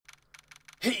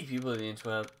Hey people of the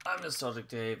interweb, I'm Nostalgic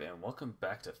Dave, and welcome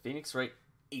back to Phoenix Wright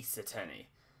Ace Attorney.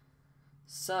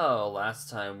 So, last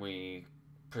time we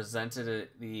presented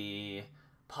the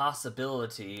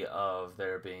possibility of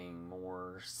there being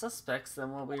more suspects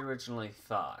than what we originally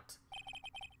thought.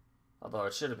 Although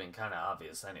it should have been kind of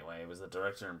obvious anyway, it was the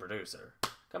director and producer.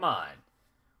 Come on.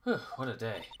 Whew, what a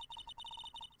day.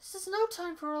 This is no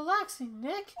time for relaxing,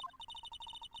 Nick.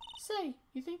 Say,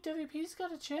 you think WP's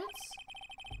got a chance?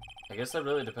 I guess that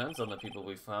really depends on the people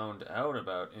we found out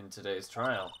about in today's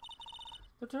trial.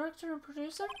 The director and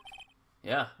producer?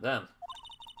 Yeah, them.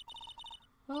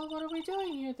 Well, what are we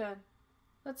doing here then?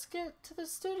 Let's get to the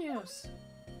studios.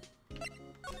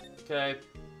 Okay.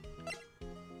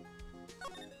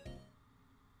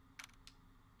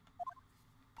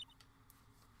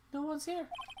 No one's here.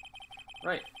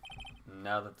 Right.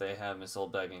 Now that they have Miss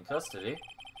Oldbag in custody,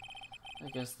 I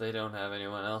guess they don't have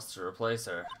anyone else to replace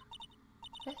her.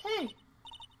 Hey! In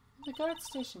the guard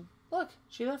station. Look,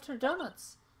 she left her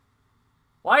donuts.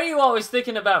 Why are you always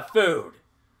thinking about food?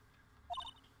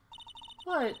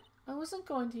 What? I wasn't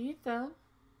going to eat them.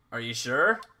 Are you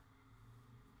sure?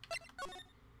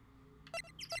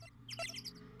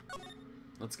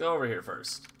 Let's go over here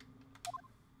first.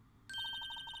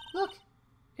 Look!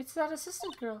 It's that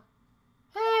assistant girl.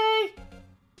 Hey!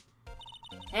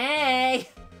 Hey!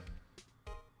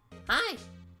 Hi!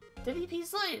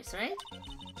 WP's lawyers, right?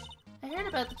 I heard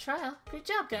about the trial. Great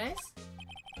job, guys.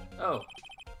 Oh.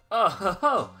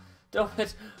 Oh, don't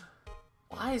mention...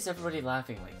 Why is everybody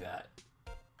laughing like that?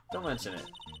 Don't mention it.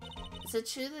 Is it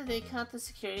true that they caught the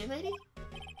security lady?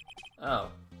 Oh.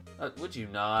 Would you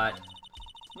not?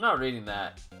 I'm not reading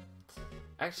that.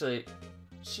 Actually,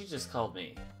 she just called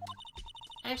me.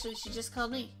 Actually, she just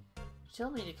called me. She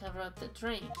told me to cover up the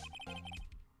drain.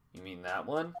 You mean that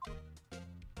one?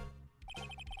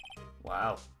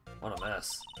 Wow, what a mess.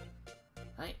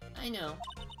 I know.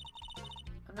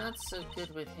 I'm not so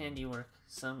good with handiwork.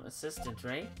 Some assistant,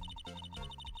 right?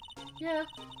 Yeah,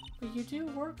 but you do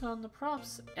work on the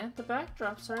props and the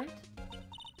backdrops, right?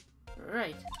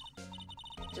 Right.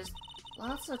 Just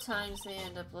lots of times they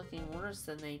end up looking worse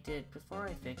than they did before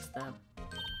I fixed them.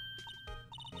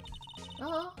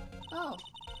 Oh. Well,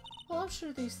 I'm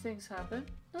sure these things happen.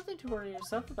 Nothing to worry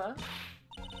yourself about.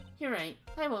 You're right.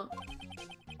 I won't.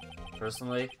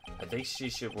 Personally, I think she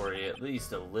should worry at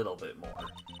least a little bit more.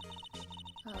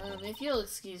 If you'll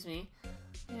excuse me,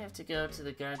 I have to go to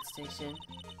the guard station.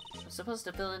 I'm supposed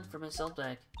to fill in for Miss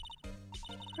Oldbag.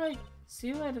 Right. See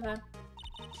you later then.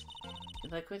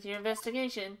 Good luck with your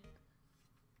investigation.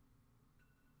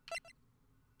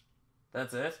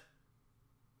 That's it?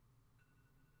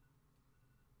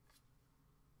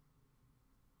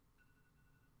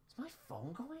 Is my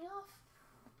phone going off?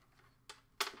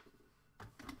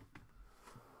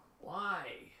 Why?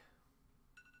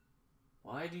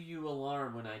 Why do you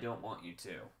alarm when I don't want you to?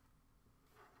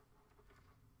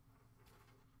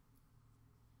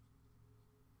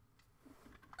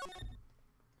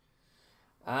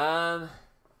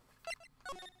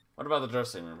 What about the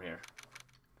dressing room here?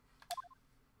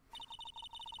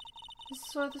 This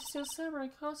is why the Steel Samurai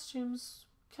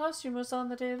costume was on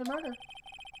the day of the murder.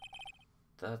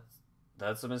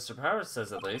 That's what Mr. Powers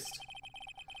says, at least.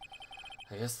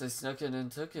 I guess they snuck in and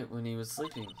took it when he was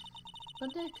sleeping.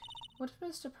 But Nick, what if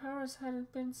Mr. Powers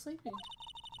hadn't been sleeping?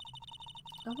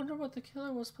 I wonder what the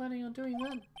killer was planning on doing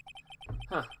then.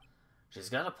 Huh. She's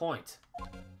got a point.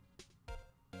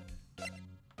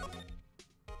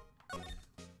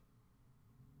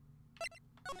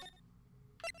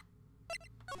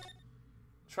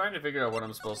 Trying to figure out what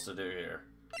I'm supposed to do here.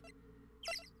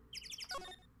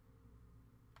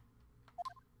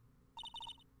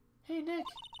 Hey Nick,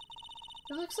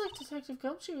 it looks like Detective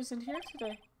Gumshoe was in here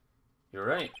today. You're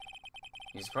right.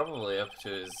 He's probably up to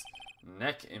his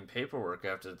neck in paperwork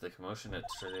after the commotion at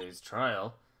today's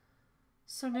trial.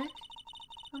 So Nick,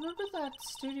 remember that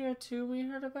Studio 2 we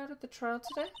heard about at the trial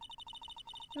today?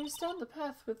 It was down the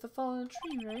path with the fallen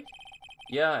tree, right?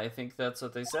 Yeah, I think that's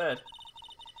what they said.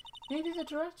 Maybe the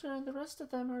director and the rest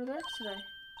of them are there today.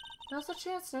 Now's the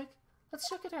chance, Nick. Let's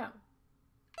check it out.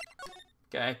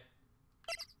 Okay.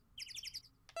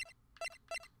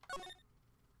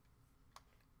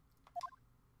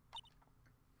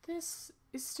 This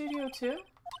is Studio 2?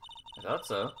 I thought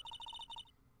so.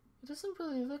 It doesn't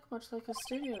really look much like a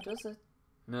studio, does it?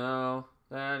 No,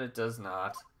 that it does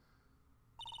not.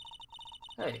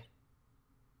 Hey,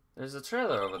 there's a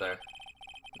trailer over there.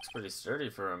 Looks pretty sturdy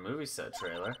for a movie set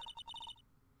trailer.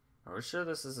 Are we sure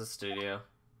this is a studio?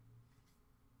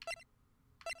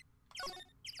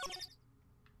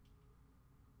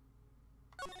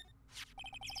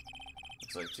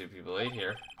 Looks like 2 people ate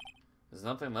here. There's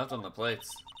nothing left on the plates.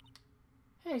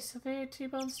 Hey, so they ate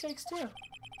T-bone steaks too.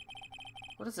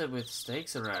 What is it with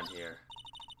steaks around here?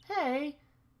 Hey,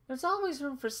 there's always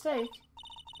room for steak.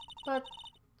 But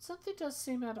something does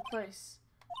seem out of place.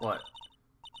 What?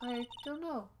 I don't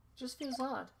know. It just feels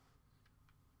odd.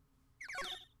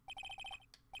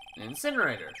 An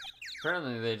incinerator.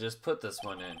 Apparently they just put this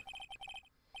one in.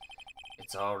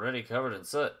 It's already covered in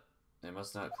soot. They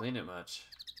must not clean it much.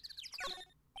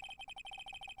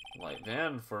 Light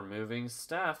van for moving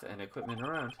staff and equipment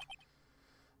around.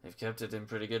 They've kept it in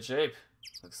pretty good shape.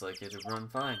 Looks like it'd run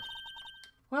fine.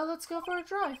 Well, let's go for a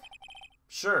drive.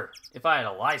 Sure, if I had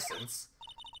a license.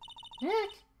 Nick,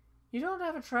 you don't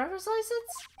have a driver's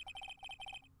license?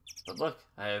 But look,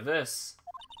 I have this.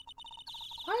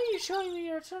 Why are you showing me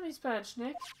your attorney's badge,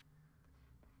 Nick?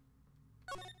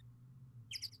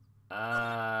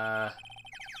 On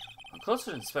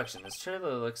closer inspection, this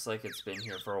trailer looks like it's been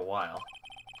here for a while.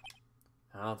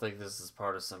 I don't think this is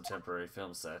part of some temporary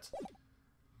film set.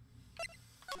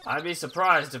 I'd be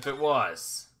surprised if it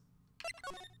was.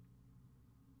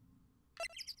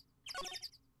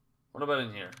 What about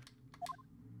in here?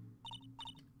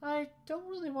 I don't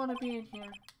really want to be in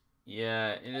here. Yeah,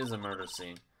 it is a murder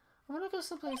scene. I want to go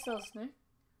someplace else, Nick.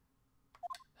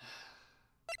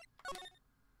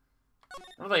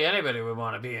 I don't think anybody would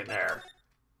want to be in there.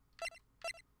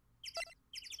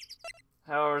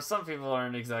 However, some people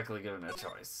aren't exactly given a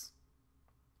choice.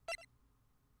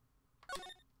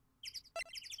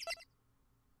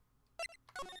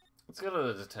 Let's go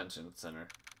to the detention center.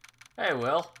 Hey,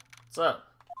 Will. What's up?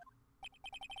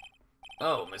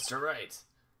 Oh, Mr. Wright.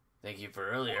 Thank you for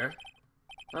earlier.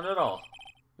 Not at all.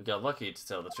 We got lucky, to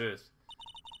tell the truth.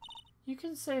 You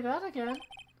can say that again.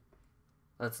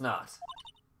 Let's not.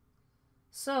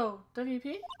 So,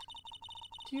 WP?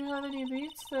 Do you have any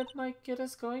leads that might get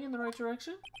us going in the right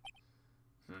direction?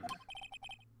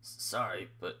 Sorry,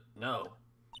 but no.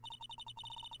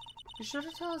 Be sure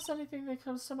to tell us anything that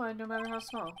comes to mind, no matter how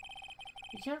small.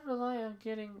 We can't rely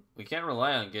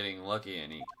on getting lucky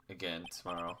again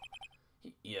tomorrow.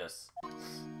 Yes.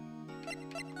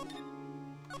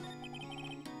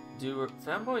 Do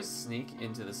fanboys sneak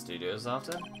into the studios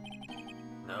often?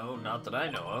 No, not that I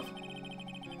know of.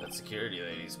 That security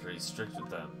lady's pretty strict with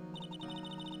them.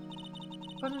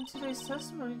 But in today's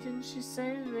testimony, didn't she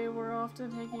say they were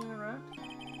often hanging around?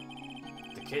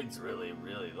 The kids really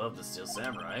love the Steel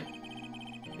Samurai.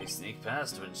 They sneak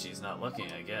past when she's not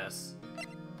looking, I guess.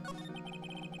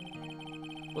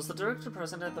 Was the director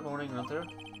present at the morning run-through?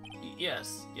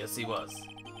 Yes, he was.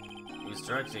 He was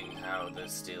directing how the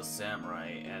Steel Samurai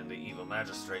and the Evil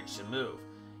Magistrate should move.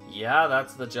 Yeah,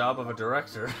 that's the job of a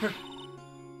director.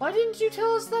 Why didn't you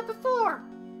tell us that before?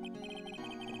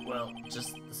 Well,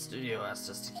 just the studio asked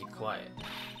us to keep quiet.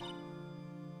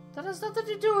 That has nothing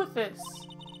to do with this.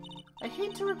 I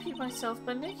hate to repeat myself,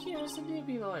 but Nick here is a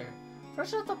newbie lawyer,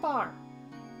 fresh out the bar.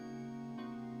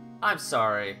 I'm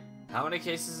sorry. How many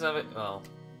cases of it? Well,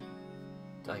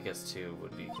 I guess 2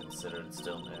 would be considered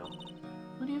still new.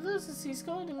 When he loses, he's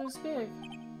going to lose big.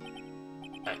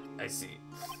 I see.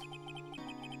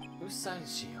 Whose side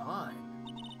is she on?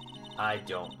 I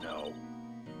don't know.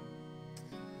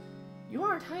 You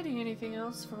aren't hiding anything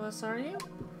else from us, are you?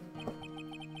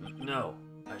 No,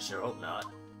 I sure hope not.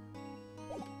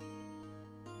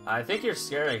 I think you're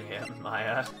scaring him,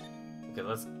 Maya. Okay,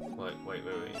 let's... Wait.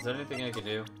 Is there anything I can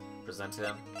do? Present to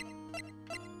him?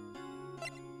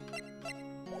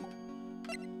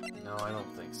 No, I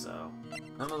don't think so.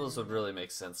 None of those would really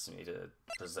make sense to me to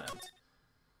present.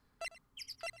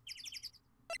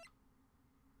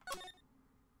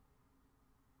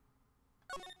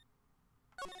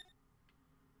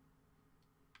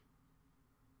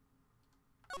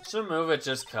 I should move it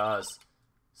just cause.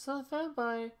 So the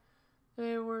fanboy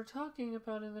they were talking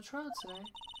about in the trial today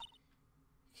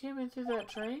came in through that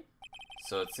train?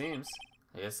 So it seems.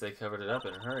 I guess they covered it up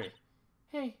in a hurry.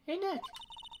 Hey, Nick!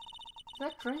 If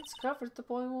that train's covered, the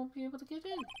boy won't be able to get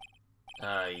in.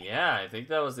 Yeah, I think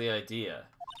that was the idea.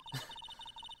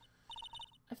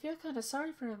 I feel kind of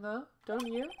sorry for him, though, don't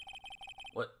you?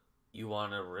 What? You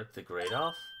want to rip the grate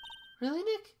off? Really,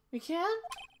 Nick? We can?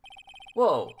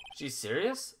 Whoa, she's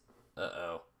serious?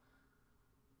 Uh-oh.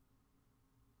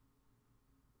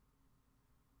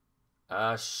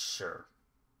 Sure.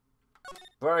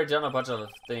 We've already done a bunch of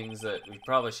things that we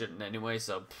probably shouldn't anyway,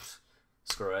 so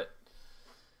screw it.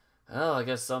 Well, I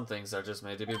guess some things are just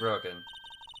made to be broken.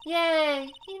 Yay!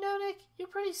 You know, Nick, you're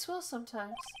pretty swell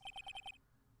sometimes.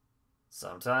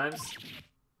 Sometimes?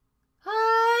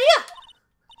 Yeah!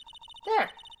 There!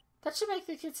 That should make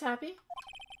the kids happy.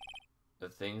 The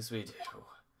things we do.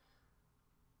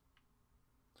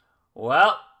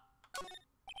 Well,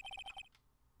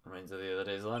 Remains of the other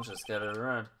day's lunch are scattered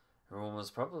around. Everyone was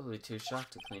probably too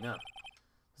shocked to clean up.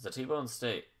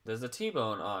 There's a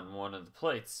T-bone on one of the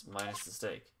plates, minus the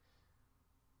steak.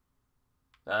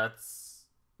 That's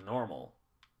normal.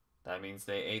 That means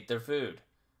they ate their food.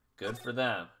 Good for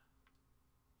them.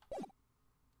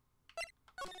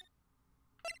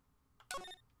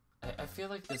 I feel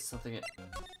like there's something...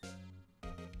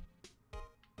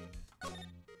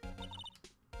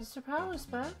 Mr. Power's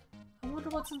back? I wonder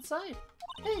what's inside.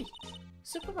 Hey!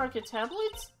 Supermarket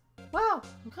tabloids? Wow,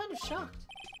 I'm kind of shocked.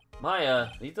 Maya,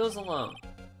 leave those alone.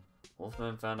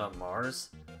 Wolfman found on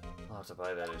Mars? I'll have to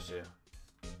buy that issue.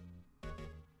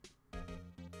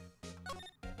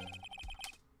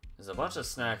 There's a bunch of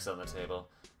snacks on the table.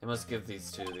 They must give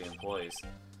these to the employees.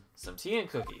 Some tea and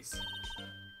cookies.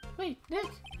 Wait, Nick!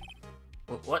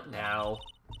 What now?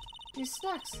 These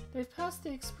snacks, they've passed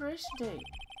the expiration date.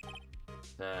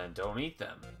 Then don't eat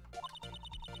them.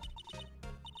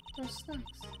 They're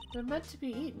snacks. They're meant to be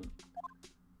eaten.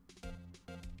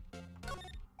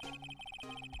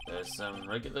 There's some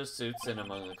regular suits in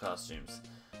among the costumes.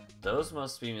 Those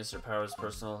must be Mr. Power's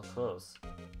personal clothes.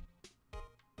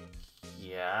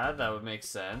 Yeah, that would make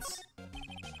sense.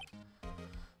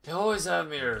 They always have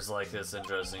mirrors like this in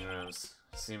dressing rooms.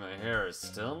 See, my hair is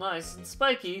still nice and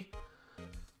spiky.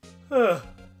 It's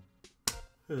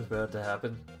about to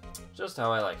happen. Just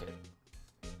how I like it.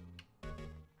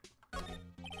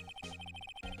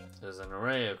 There's an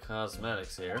array of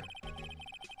cosmetics here.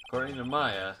 According to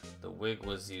Maya, the wig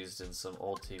was used in some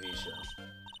old TV show.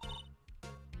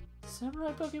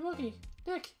 Samurai Boogie Woogie!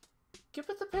 Nick! Give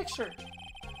it the picture!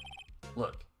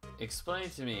 Look, explain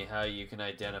to me how you can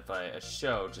identify a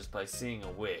show just by seeing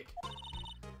a wig.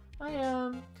 I,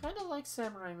 kinda like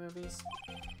samurai movies.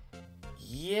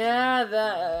 Yeah,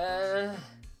 that...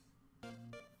 I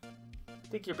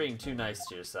think you're being too nice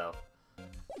to yourself.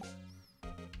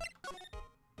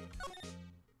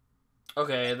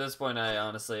 Okay, at this point I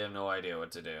honestly have no idea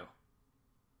what to do.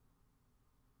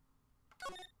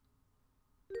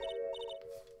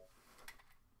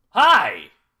 Hi!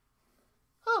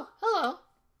 Oh, hello!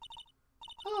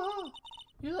 Oh,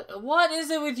 you look... What is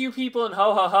it with you people and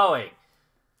ho-ho-hoing?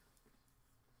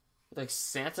 Like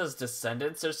Santa's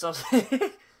descendants or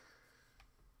something?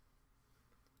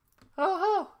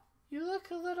 Oh, you look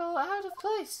a little out of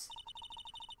place.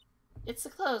 It's the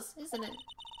clothes, isn't it?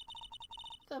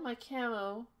 Thought my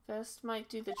camo vest might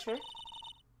do the trick.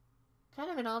 Kind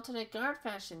of an alternate guard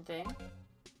fashion thing.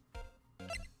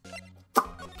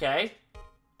 Okay.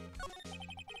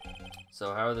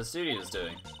 So how are the studios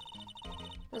doing?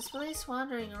 There's police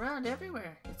wandering around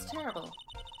everywhere. It's terrible.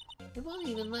 They won't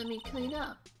even let me clean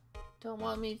up. Don't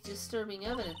want me disturbing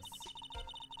evidence.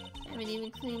 Haven't even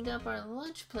cleaned up our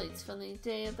lunch plates from the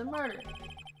day of the murder.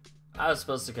 I was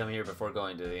supposed to come here before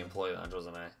going to the employee lounge,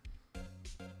 wasn't I?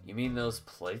 You mean those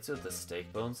plates with the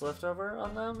steak bones left over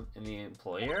on them in the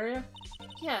employee area?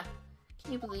 Yeah.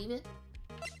 Can you believe it?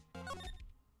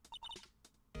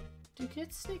 Do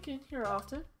kids sneak in here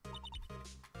often?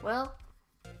 Well,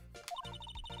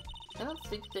 I don't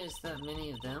think there's that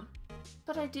many of them.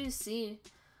 But I do see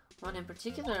one in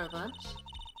particular a bunch.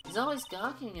 He's always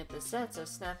gawking at the sets or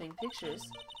snapping pictures.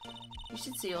 You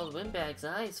should see old Windbag's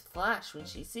eyes flash when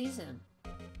she sees him.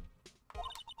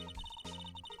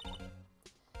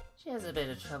 She has a bit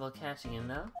of trouble catching him,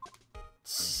 though.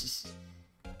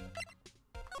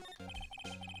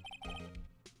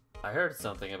 I heard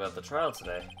something about the trial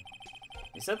today.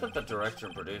 You said that the director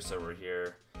and producer were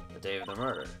here the day of the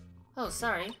murder. Oh,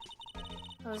 sorry.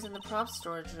 I was in the prop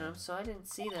storage room, so I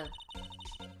didn't see them.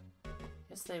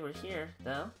 Guess they were here,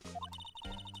 though.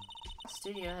 The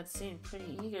studio had seemed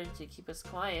pretty eager to keep us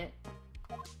quiet.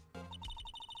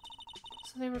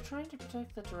 So they were trying to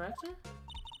protect the director?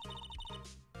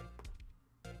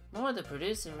 More the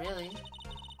producer, really.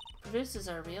 Producer's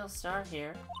our real star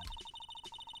here.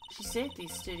 She saved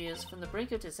these studios from the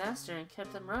brink of disaster and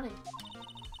kept them running.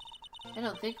 I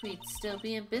don't think we'd still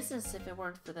be in business if it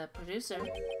weren't for that producer.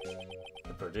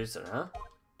 The producer, huh?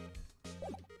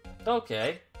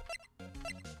 Okay.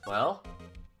 Well,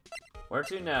 where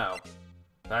to now?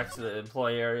 Back to the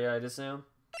employee area, I'd assume?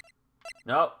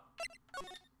 Nope.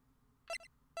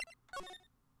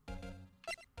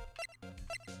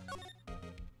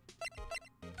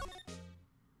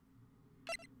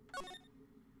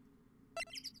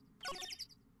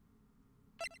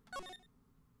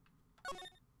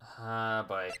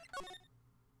 Bye.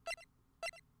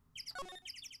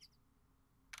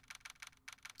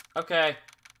 Okay.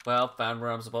 Well, found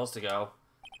where I'm supposed to go.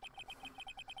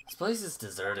 This place is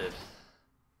deserted.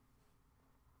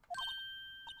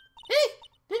 Hey!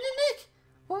 Nick!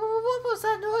 What was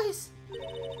that noise?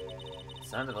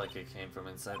 Sounded like it came from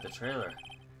inside the trailer.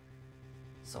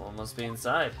 Someone must be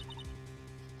inside.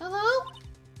 Hello?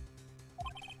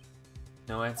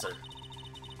 No answer.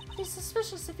 Pretty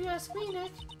suspicious if you ask me,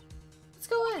 Nick. Let's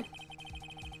go in.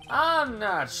 I'm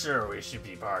not sure we should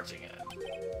be barging in.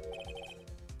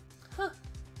 Huh.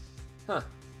 Huh.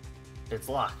 It's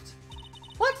locked.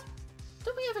 What?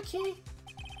 Don't we have a key?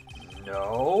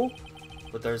 No.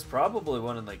 But there's probably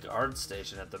one in the guard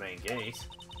station at the main gate.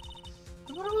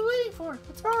 Then what are we waiting for?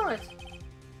 Let's borrow it.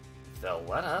 If they'll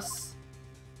let us.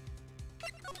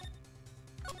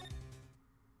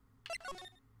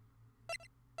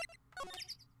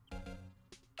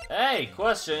 Hey,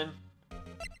 question.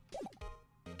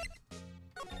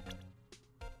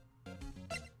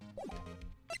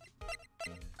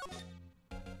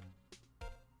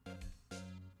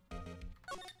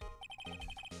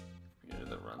 Computer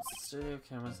that runs the studio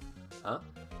cameras. Huh?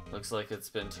 Looks like it's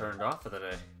been turned off for the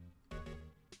day.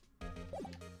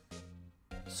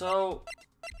 So...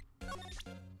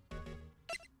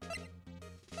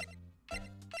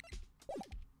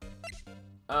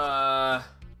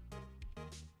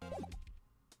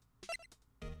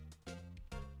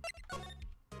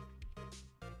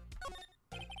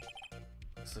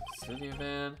 Looks like a studio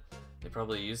van. They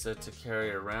probably use it to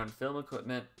carry around film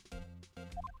equipment.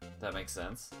 That makes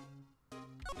sense.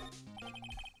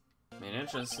 Main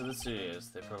entrance to the studios.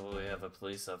 They probably have a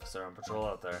police officer on patrol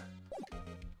out there.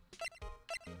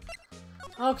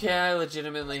 Okay, I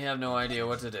legitimately have no idea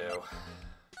what to do.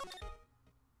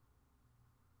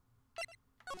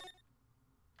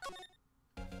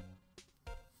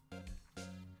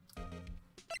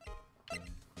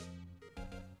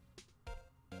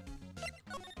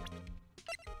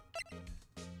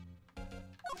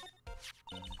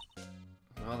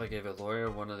 Well, they gave a lawyer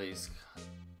one of these.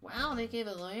 Wow, they gave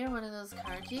a lawyer one of those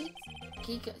card keys?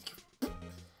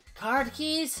 Card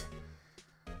keys?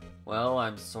 Well,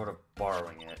 I'm sort of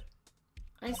borrowing it.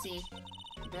 I see.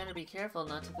 You better be careful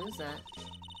not to lose that.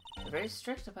 They're very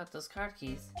strict about those card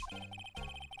keys.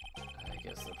 I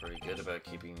guess they're pretty good about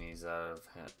keeping these out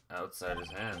of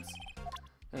outsiders' hands.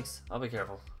 Thanks, I'll be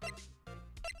careful.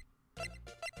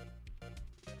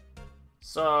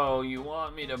 So, you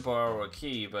want me to borrow a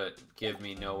key, but give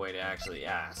me no way to actually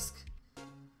ask.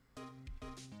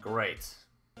 Great.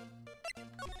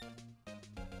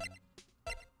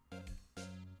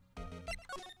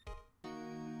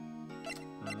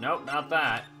 Nope, not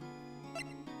that.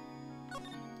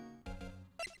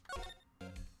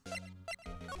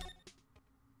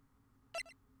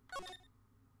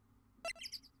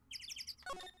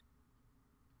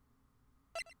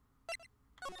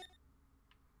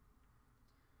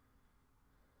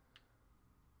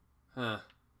 Huh.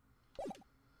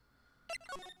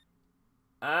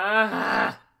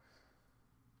 Ah!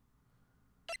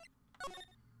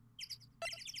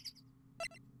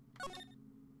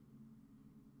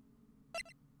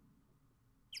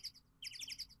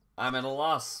 I'm at a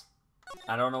loss.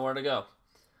 I don't know where to go.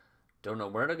 Don't know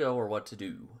where to go or what to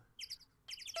do.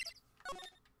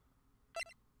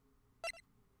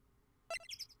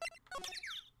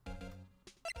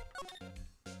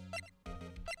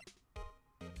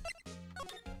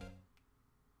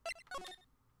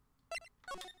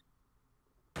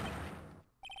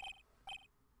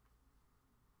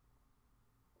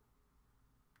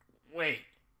 Wait.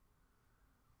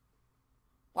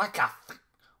 What the f-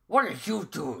 What are you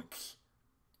doing?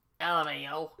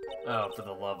 LMAO. Oh, for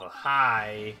the love of...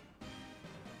 Hi.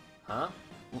 Huh?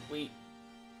 Wait.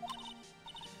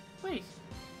 Wait.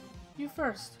 You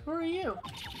first. Who are you?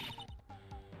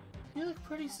 You look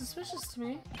pretty suspicious to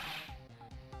me.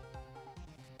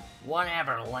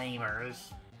 Whatever,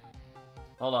 lamers.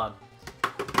 Hold on.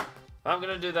 If I'm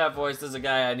gonna do that voice, there's a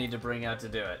guy I need to bring out to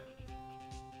do it.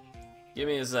 Give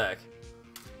me a sec.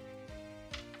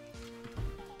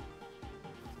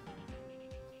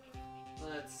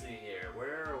 Let's see here.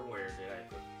 Where did I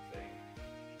put the thing?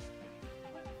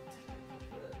 What did I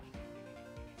put?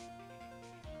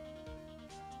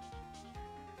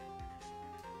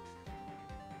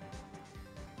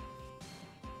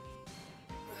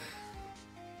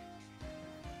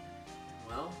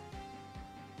 Well,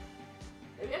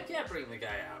 maybe I can't bring the guy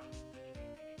out.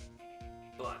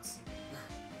 But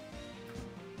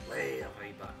lay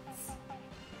away butts.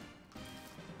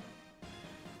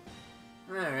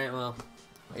 Alright, well,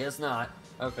 I guess not.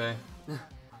 Okay.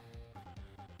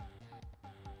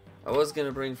 I was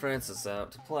gonna bring Francis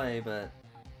out to play, but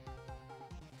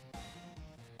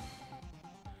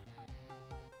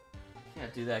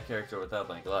can't do that character without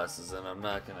my glasses, and I'm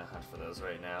not gonna hunt for those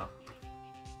right now.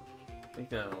 I think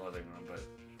they're in the living room, but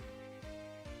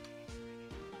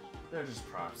they're just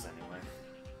props anyway.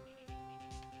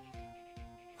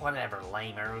 Whatever,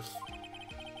 lamers.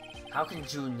 How can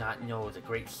you not know the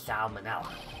great salmonella?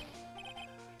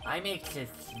 I make the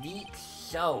sneak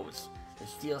shows. The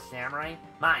Steel Samurai,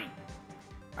 mine.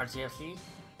 RTFC,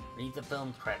 read the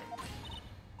film credits.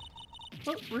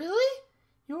 But really?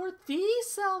 You're the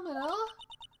Salmonella?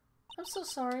 I'm so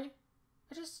sorry.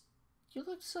 You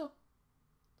look so...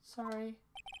 sorry.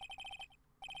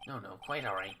 No, quite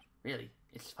alright. Really,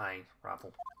 it's fine,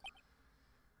 Ruffle.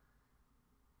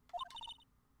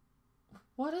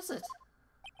 What is it?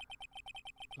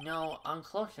 No, on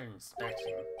closer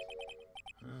inspection.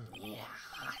 Yeah,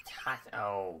 hot.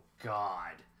 Oh,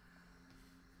 God.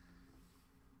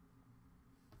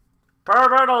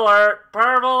 Pervert alert!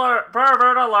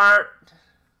 Pervert alert!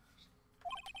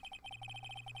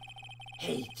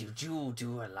 Hey, did you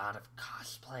do a lot of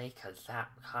cosplay? Cause that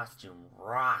costume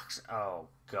rocks. Oh,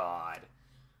 God.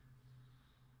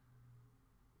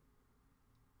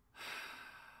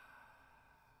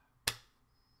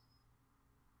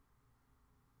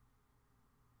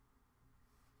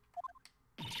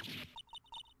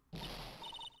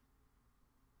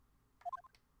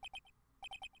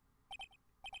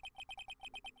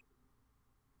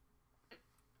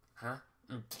 Huh?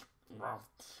 Well,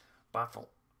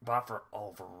 buffer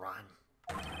overrun.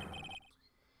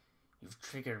 You've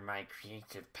triggered my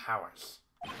creative powers.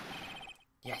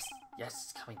 Yes,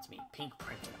 it's coming to me. Pink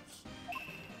Princess.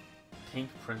 Pink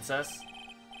Princess?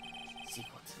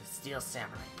 Sequel to the Steel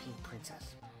Samurai, Pink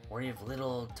Princess. Warrior of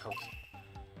Little Tokyo.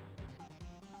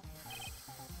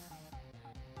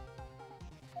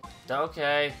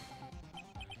 Okay.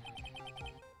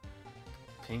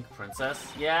 Pink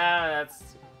Princess? Yeah, that's...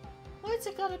 Why's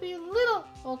it gotta be little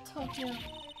old Tokyo?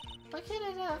 Why can't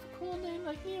it have a cool name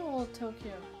like New Old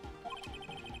Tokyo?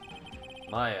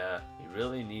 Maya, you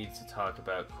really need to talk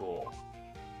about cool.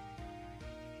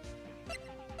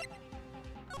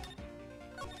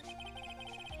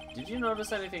 Did you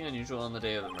notice anything unusual on the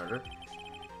day of the murder?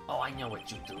 Oh, I know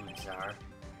what you dudes are.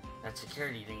 That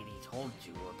security lady told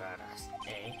you about us,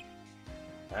 eh?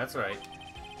 That's right.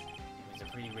 It was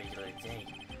a pretty regular day.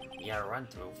 We had a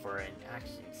run-through for an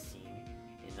action scene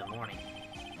in the morning.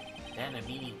 Then a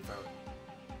meeting for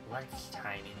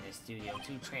lunchtime in the Studio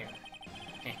 2 trailer.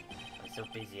 I was so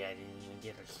busy I didn't even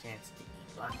get a chance to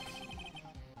eat lunch.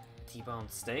 T-bone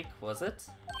steak, was it?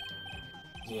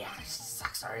 Yeah,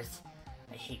 sucks, Earth.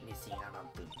 I hate missing out on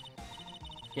food.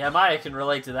 Yeah, Maya can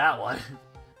relate to that one.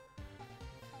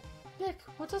 Nick,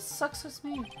 what does success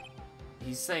mean?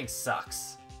 He's saying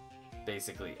sucks.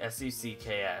 Basically,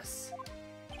 S-U-C-K-S.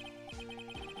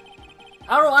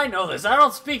 How do I know this? I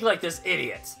don't speak like this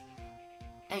idiot!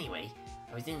 Anyway,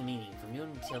 I was in the meeting from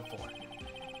noon until 4.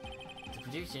 The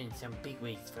producer and some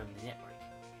bigwigs from the network.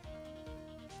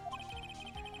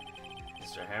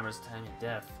 Mr. Hammer's time in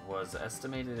death was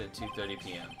estimated at 2:30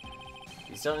 p.m.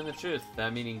 He's telling the truth.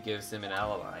 That meeting gives him an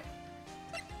alibi.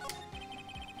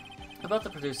 How about the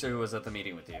producer who was at the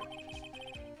meeting with you?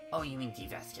 Oh, you mean D.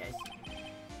 Vasquez?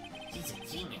 He's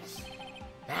a genius.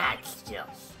 Mad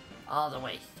skills. All the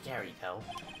way scary, though.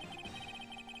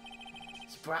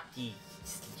 He brought these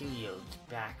studios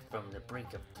back from the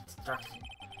brink of destruction.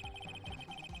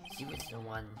 She was the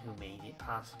one who made it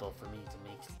possible for me to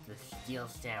make the Steel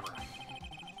Samurai.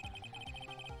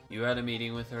 You had a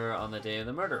meeting with her on the day of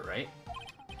the murder, right?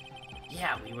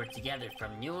 Yeah, we were together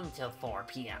from noon till 4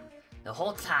 p.m. The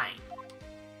whole time.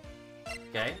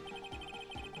 Okay.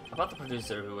 How about the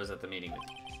producer who was at the meeting with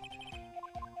you?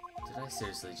 Did I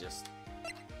seriously just...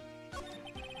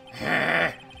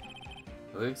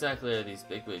 Who exactly are these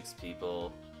bigwigs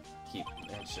people keep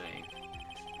mentioning?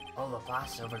 Oh, the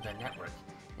boss over the network.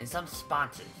 And some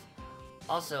sponsors.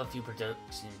 Also a few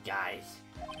production guys.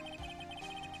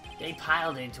 They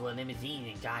piled into a limousine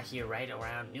and got here right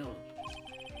around noon.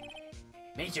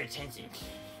 Major attention.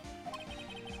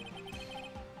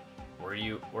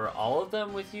 Were all of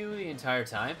them with you the entire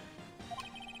time?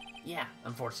 Yeah,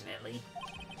 unfortunately.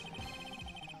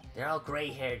 They're all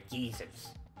gray-haired geezers.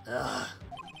 Ugh.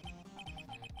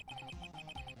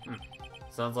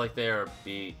 Sounds like they are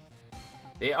B.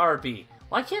 They are B.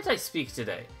 Why can't I speak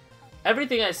today?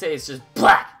 Everything I say is just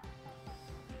blah!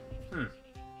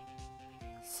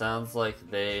 Sounds like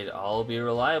they'd all be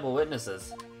reliable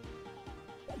witnesses.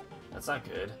 That's not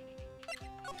good.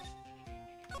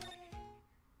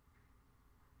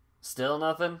 Still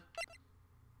nothing?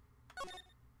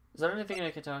 Is there anything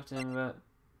I can talk to him about?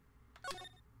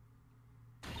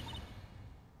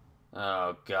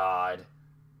 Oh, God.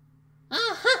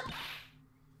 Uh-huh!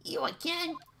 You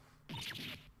again?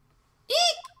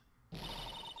 Eek!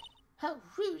 How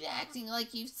rude acting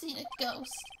like you've seen a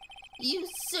ghost. You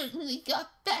certainly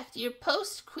got back to your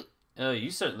post Oh,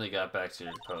 you certainly got back to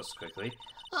your post quickly.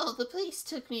 Oh, the police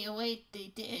took me away,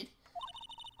 they did.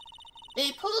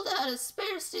 They pulled out a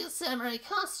spare steel samurai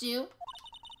costume,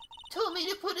 told me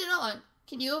to put it on.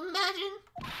 Can you imagine?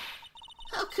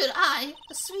 How could I,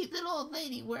 a sweet little old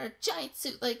lady, wear a giant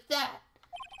suit like that?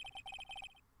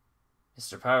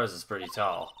 Mr. Powers is pretty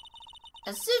tall.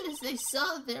 As soon as they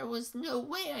saw there was no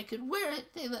way I could wear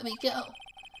it, they let me go.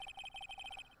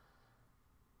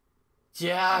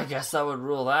 Yeah, I guess that would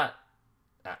rule that.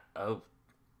 Oh.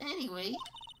 Anyway,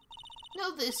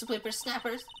 know this,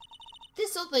 whippersnappers.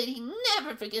 This old lady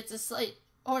never forgets a slight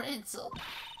or insult.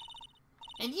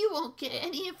 And you won't get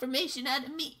any information out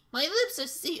of me. My lips are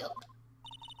sealed.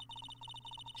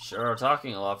 Sure are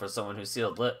talking a lot for someone who's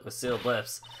with sealed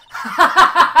lips.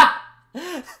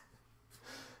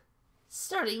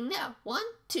 Starting now. 1,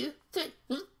 2, 3.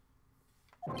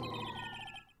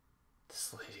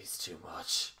 This lady's too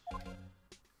much.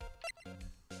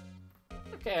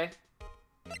 Okay.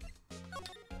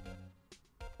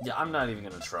 Yeah, I'm not even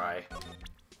gonna try.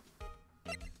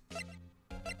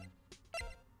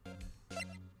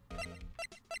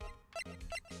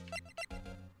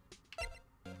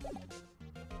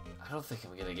 I don't think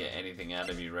I'm gonna get anything out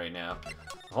of you right now.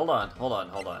 Hold on.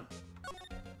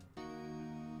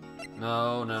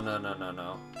 No.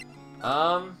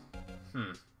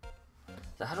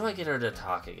 So how do I get her to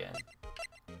talk again?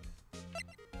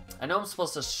 I know I'm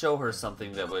supposed to show her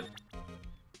something that would...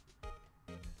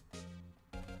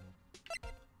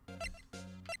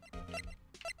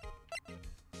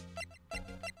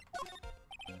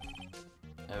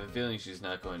 I have a feeling she's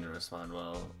not going to respond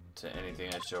well to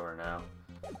anything I show her now.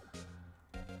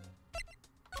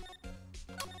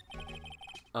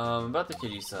 About the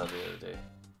kid you saw the other day.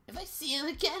 If I see him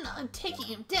again, I'm taking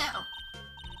him down.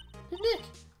 Nick,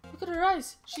 look at her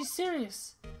eyes. She's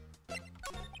serious.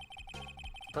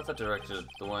 About the director,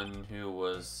 the one who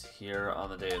was here on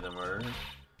the day of the murder.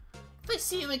 If I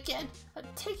see him again, I'm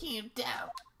taking him down.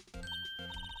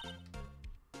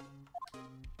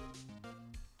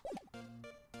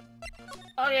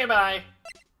 Okay, bye.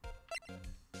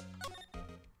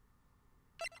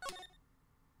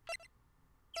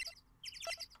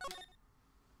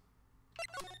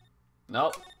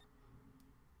 Nope.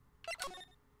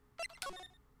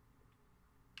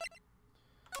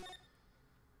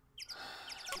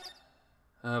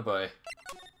 Oh boy.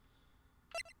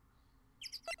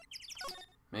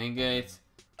 Main gate.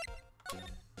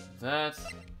 That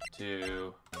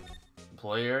to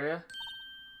employee area.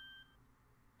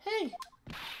 Hey!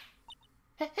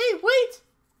 Hey, wait!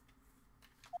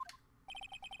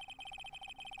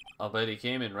 I'll bet he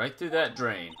came in right through that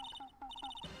drain.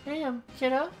 Hey,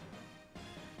 kiddo.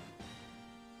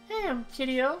 Hey,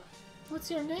 Kiddo.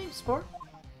 What's your name, sport?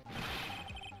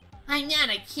 I'm not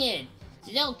a kid,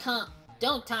 so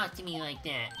don't talk to me like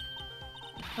that.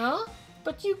 Huh?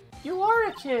 But you are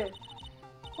a kid.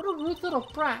 What a rude little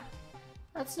brat.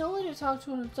 That's no way to talk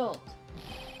to an adult.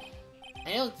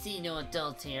 I don't see no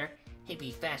adults here.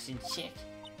 Hippie fashion chick.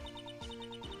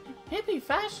 Hippie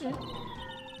fashion?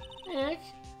 Nick,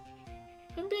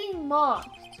 I'm being mocked.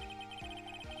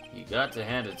 You got to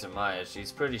hand it to Maya.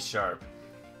 She's pretty sharp.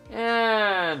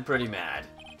 And pretty mad.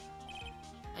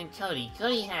 I'm Cody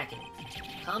Hackett.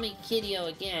 Call me Kiddo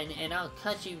again, and I'll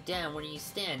cut you down where you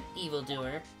stand,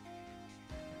 evildoer.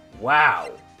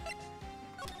 Wow.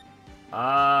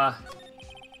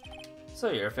 So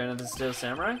you're a fan of the Steel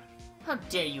Samurai? How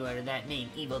dare you utter that name,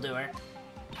 evildoer?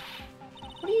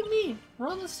 What do you mean? We're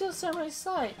on the Steel Samurai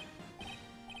side.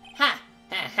 Ha!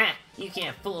 Ha ha! You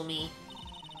can't fool me.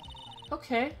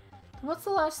 Okay. Then what's the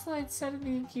last line said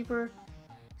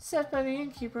by the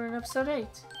innkeeper in episode 8?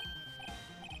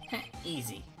 Ha,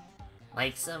 easy.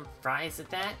 Like some fries at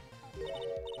that?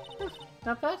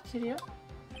 Not bad, Kiddo.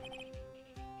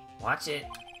 Watch it.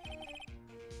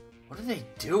 What are they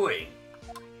doing?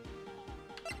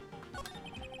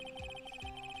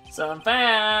 Some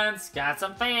fans! Got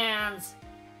some fans!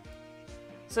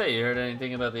 So, you heard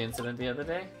anything about the incident the other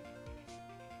day?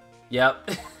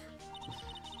 Yep.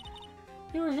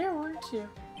 You were here, weren't you?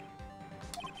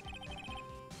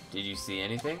 Did you see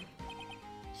anything?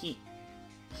 He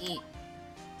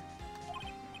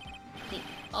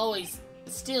always,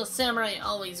 the Steel Samurai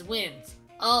always wins.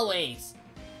 Always.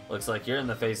 Looks like you're in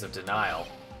the phase of denial.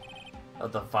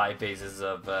 Of the 5 phases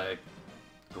of,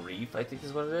 grief, I think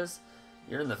is what it is.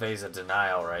 You're in the phase of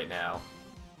denial right now.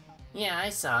 Yeah, I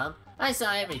saw him. I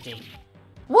saw everything.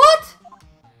 What?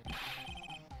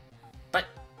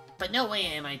 But no way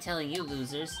am I telling you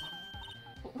losers.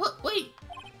 What? Wait.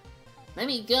 Let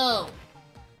me go.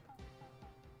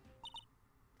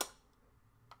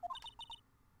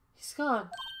 He's gone.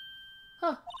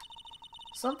 Huh.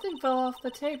 Something fell off the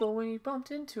table when he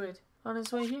bumped into it on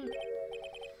his way here.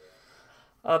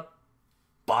 A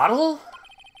bottle?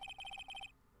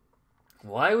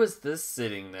 Why was this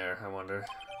sitting there, I wonder?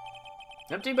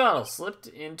 Empty bottle slipped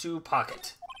into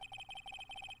pocket.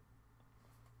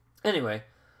 Anyway,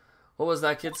 what was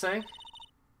that kid saying?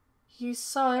 He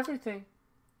saw everything.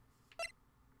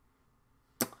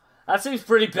 That seems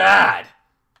pretty bad.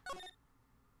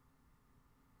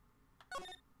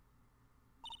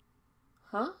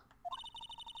 Huh?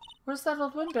 Where's that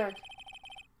old windbag?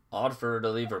 Odd for her to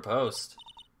leave her post.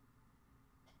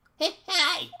 Hey,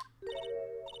 hey!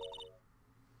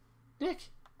 Nick,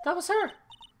 that was her.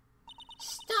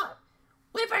 Stop!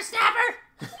 Whippersnapper!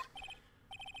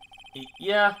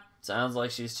 Yeah, sounds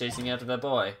like she's chasing after that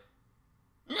boy.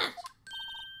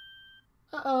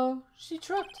 Uh-oh, she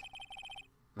tripped.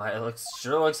 Maya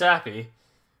sure looks happy.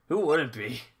 Who wouldn't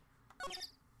be?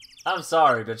 I'm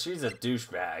sorry, but she's a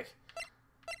douchebag.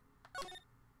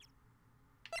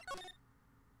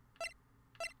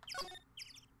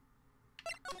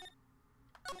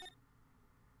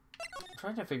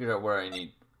 I'm trying to figure out where I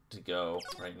need to go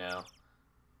right now.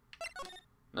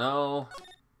 No.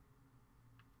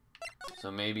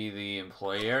 So maybe the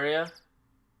employee area?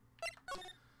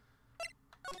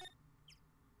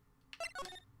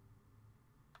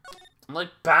 I'm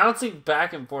like bouncing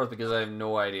back and forth because I have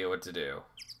no idea what to do.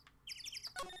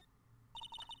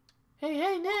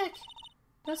 Hey, Nick!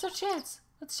 Now's our chance.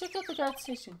 Let's check out the guard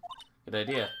station. Good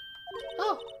idea.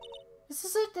 Oh, this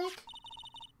is it, Nick.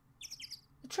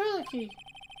 The trailer key.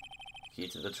 Key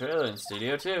to the trailer in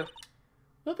Studio 2.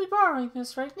 We'll be borrowing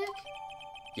this, right, Nick?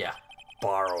 Yeah,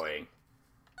 borrowing.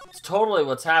 It's totally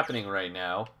what's happening right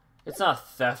now. It's not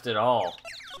theft at all.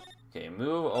 Okay,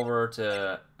 move over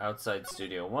to outside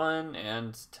Studio 1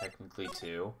 and technically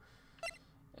 2.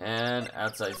 And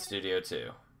outside Studio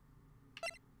 2.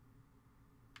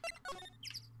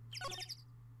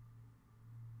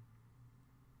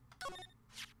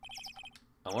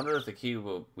 I wonder if the key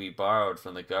we borrowed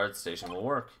from the guard station will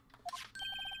work.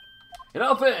 It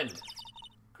opened!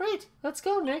 Great, let's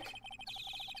go, Nick.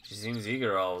 She seems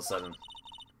eager all of a sudden.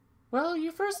 Well,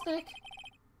 you first, Nick.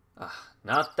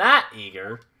 Not that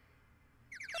eager.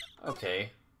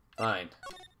 Okay, fine.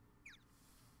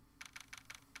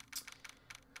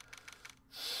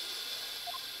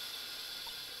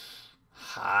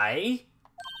 Hi?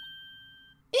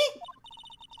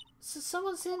 So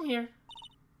someone's in here.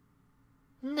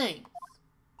 Names.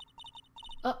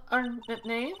 Our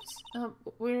names?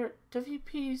 We're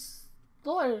WP's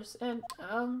lawyers, and,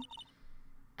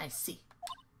 I see.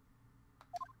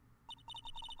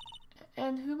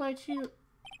 and who might you...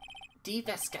 D.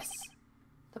 Vescas,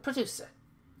 the producer.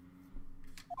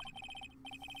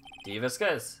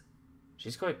 Vasquez.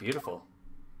 She's quite beautiful.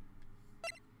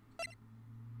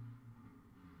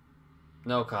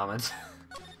 No comment.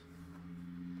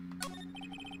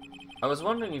 I was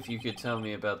wondering if you could tell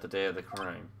me about the day of the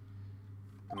crime.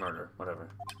 The murder, whatever.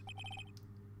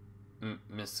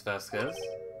 Miss Vasquez?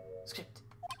 Script.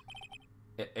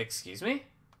 Excuse me?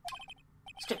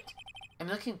 Script. I'm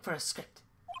looking for a script.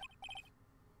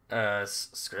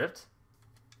 Script?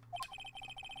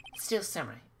 Steel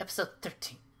Samurai, episode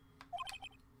 13.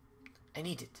 I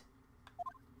need it.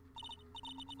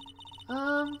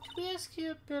 Can we ask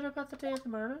you a bit about the day of the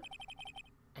murder?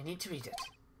 I need to read it.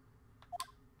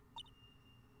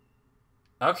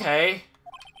 Okay.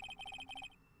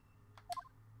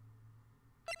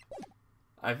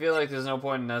 I feel like there's no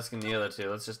point in asking the other two.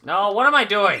 Let's just... No, what am I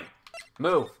doing?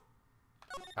 Move.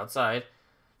 Outside.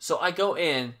 So I go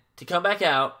in, to come back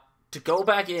out, to go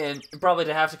back in, and probably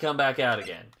to have to come back out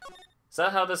again. Is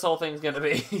that how this whole thing's gonna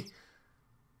be?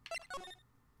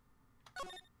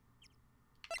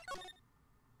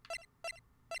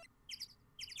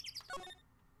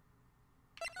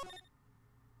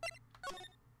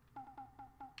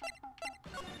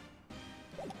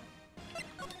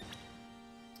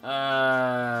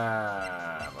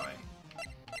 Boy.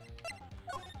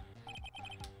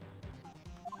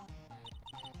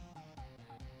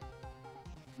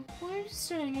 Why are you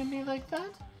staring at me like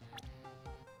that?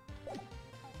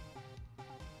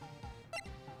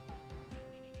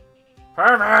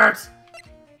 Pervert!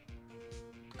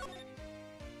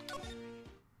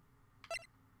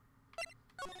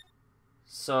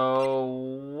 So,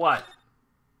 what?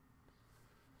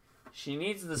 She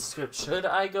needs the script. Should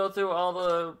I go through all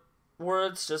the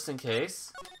words just in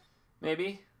case?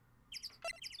 Maybe?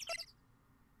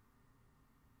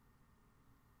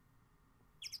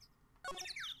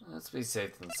 Let's be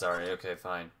safe than sorry. Okay,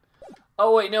 fine.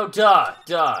 Oh wait, no, duh.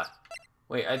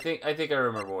 Wait, I think I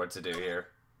remember what to do here.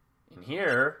 In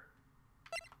here.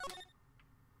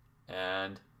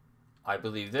 And I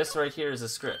believe this right here is a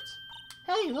script.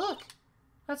 Hey, look!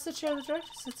 That's the chair the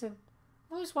director sits in.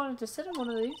 I always wanted to sit in one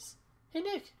of these. Hey,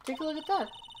 Nick, take a look at that.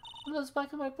 One of those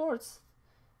black and white boards.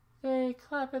 They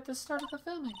clap at the start of the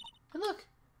filming. And look,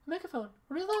 a megaphone.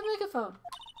 A real live megaphone.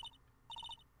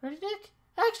 Ready, Nick?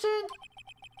 Action!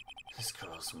 This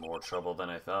girl's more trouble than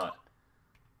I thought.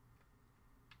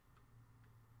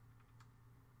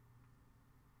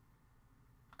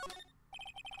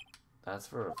 That's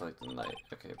for reflecting light.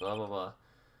 Okay, blah blah blah.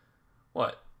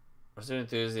 What? Pursue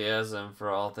enthusiasm for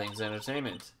all things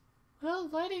entertainment. Well,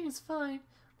 lighting is fine,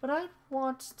 but I'd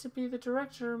want to be the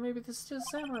director or maybe the Steel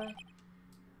Samurai.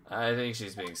 I think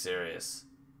she's being serious.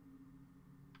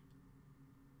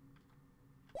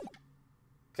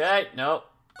 Okay, nope.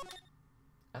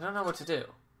 I don't know what to do.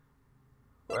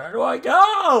 Where do I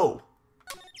go?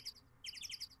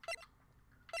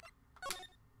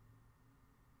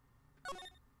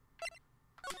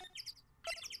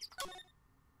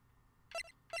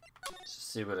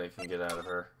 Just see what I can get out of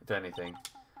her, if anything.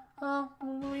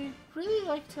 We'd really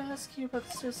like to ask you about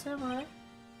the Steel Samurai.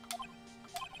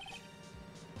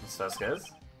 Miss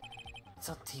Vasquez? It's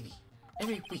on TV.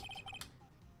 Every week.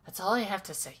 That's all I have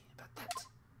to say about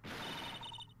that.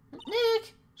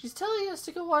 Nick! She's telling us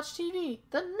to go watch TV.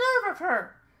 The nerve of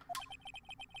her!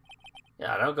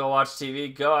 Yeah, don't go watch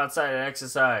TV. Go outside and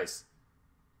exercise.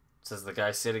 Says the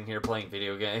guy sitting here playing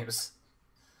video games.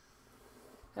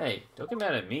 Hey, don't get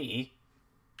mad at me.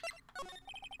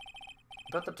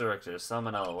 About the director,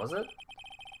 Salmonella, was it?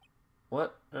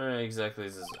 What exactly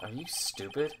is this? Are you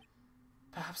stupid?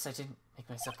 Perhaps I didn't make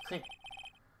myself clear.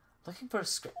 Looking for a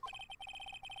script.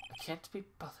 I can't be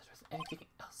bothered with anything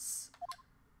else.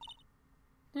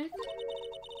 Nick,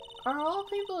 are all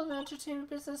people in the entertainment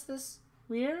business this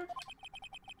weird?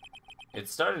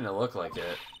 It's starting to look like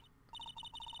it.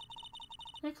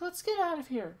 Nick, let's get out of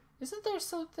here. Isn't there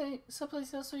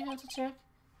someplace else we have to check?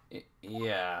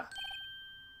 Yeah.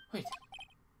 Wait,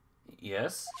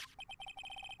 Yes?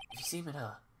 if you see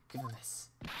Manila, give him this.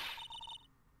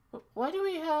 Why do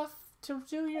we have to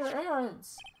do your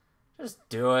errands? Just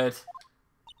do it.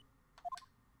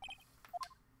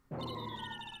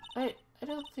 I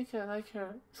don't think I like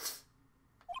her.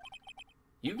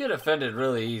 You get offended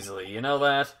really easily, you know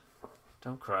that?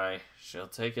 Don't cry. She'll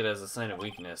take it as a sign of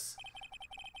weakness.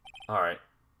 Alright.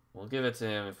 We'll give it to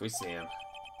him if we see him.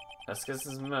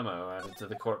 Vasquez's memo added to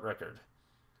the court record.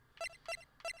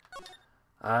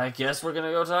 I guess we're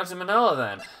gonna go talk to Manila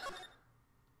then.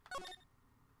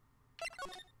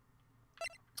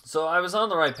 So I was on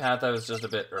the right path, I was just a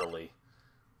bit early.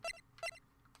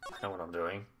 I know what I'm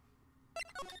doing.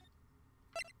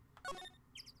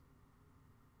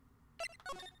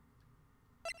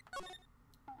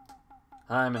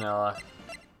 Hi, Manila.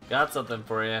 Got something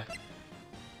for you.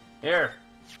 Here.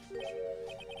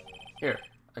 Here.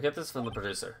 I get this from the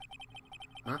producer.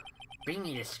 Huh? Bring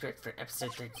me the script for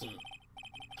episode 13.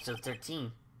 Episode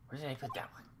 13? Where did I put that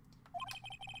one?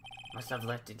 Must have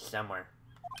left it somewhere.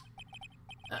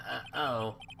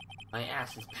 Oh. My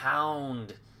ass is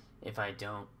pound if I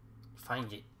don't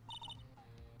find it.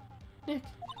 Nick,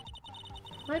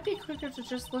 might be quicker to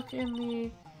just look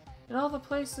in all the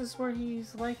places where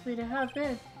he's likely to have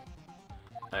been.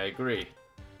 I agree.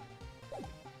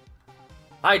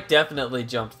 I definitely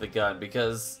jumped the gun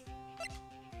because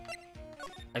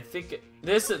I think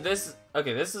this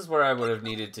is where I would have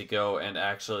needed to go and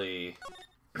actually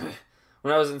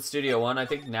when I was in Studio 1, I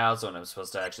think now's when I'm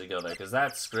supposed to actually go there because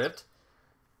that script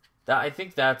I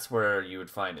think that's where you would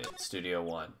find it, Studio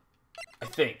 1. I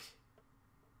think.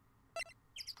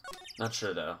 Not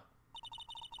sure though.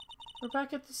 We're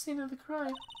back at the scene of the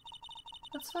crime.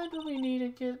 Let's find what we need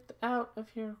and get out of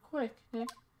here quick, Nick.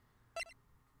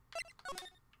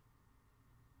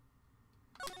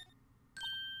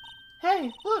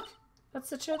 Hey, look! That's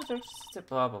the chair the director sits in.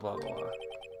 Blah blah blah blah.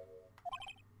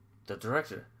 The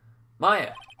director,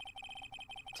 Maya.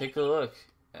 Take a look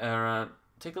around.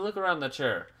 Take a look around the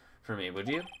chair for me, would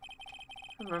you?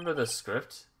 Remember the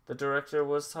script the director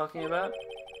was talking about?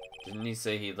 Didn't he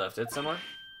say he left it somewhere?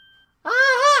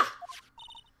 Ah!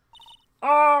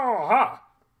 Oh ha!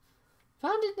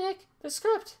 Found it, Nick. The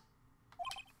script.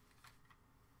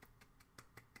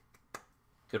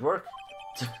 Good work.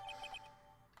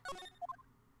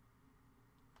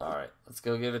 Alright, let's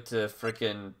go give it to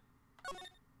frickin'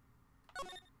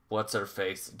 what's her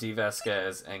face, D.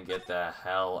 Vasquez, and get the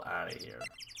hell out of here.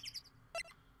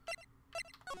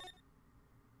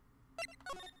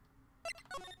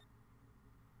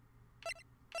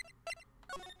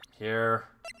 Here.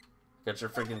 Got your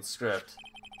freaking script.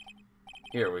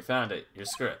 Here, we found it. Your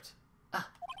script. Ah.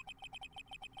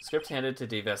 Script handed to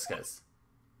D. Vasquez.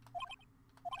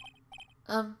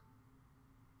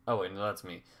 Oh wait, no, that's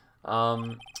me.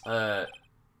 You're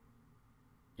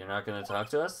not gonna talk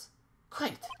to us?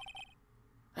 Quiet.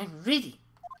 I'm reading.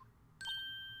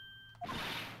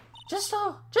 Just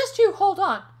you hold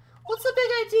on. What's the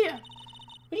big idea?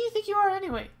 Who do you think you are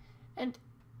anyway? And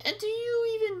do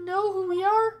you even know who we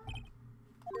are?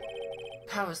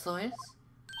 Powers lawyers?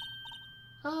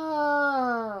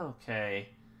 Oh, okay.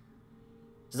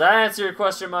 Does that answer your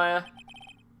question, Maya?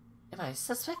 Am I a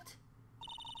suspect?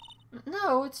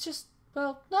 No, it's just,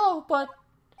 well, no, but...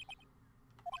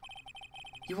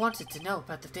 You wanted to know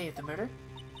about the day of the murder?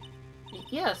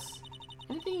 Yes.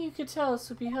 Anything you could tell us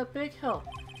would be a big help.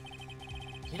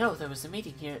 You know there was a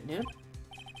meeting here at noon?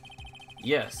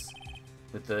 Yes.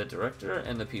 With the director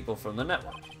and the people from the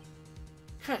network.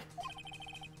 Correct.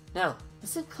 Now,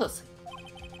 listen closely.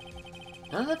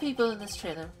 None of the people in this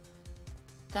trailer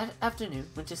that afternoon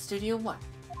went to Studio 1.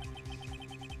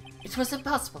 It was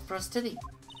impossible for us to leave.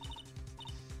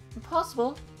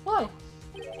 Impossible? Why?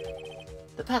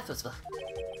 The path was blocked.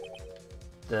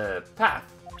 The path.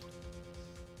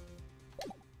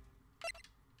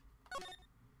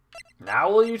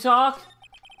 Now will you talk?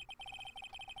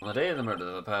 On the day of the murder,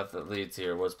 the path that leads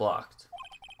here was blocked.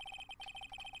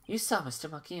 You saw Mr.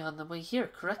 Monkey on the way here,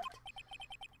 correct?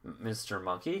 Mr.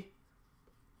 Monkey?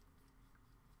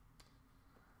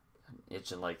 I'm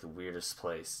itching like the weirdest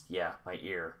place. Yeah, my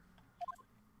ear.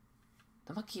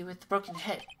 The monkey with the broken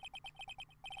head.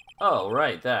 Oh,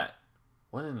 right, that.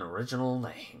 What an original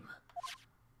name.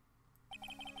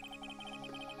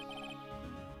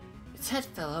 Its head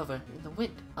fell over in the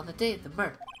wind on the day of the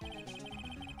murder.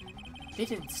 They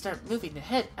didn't start moving the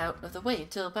head out of the way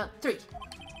until about 3. It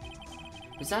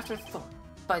was after 4,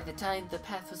 by the time the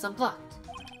path was unblocked.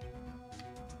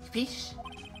 Capiche?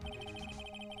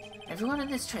 Everyone in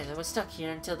this trailer was stuck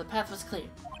here until the path was cleared.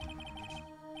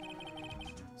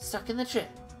 Stuck in the trailer.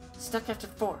 Stuck after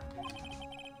 4.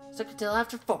 Stuck until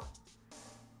after 4.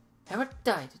 Howard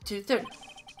died at 2:30.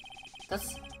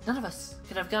 Thus, none of us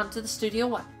could have gone to the Studio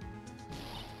 1.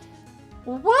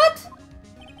 What?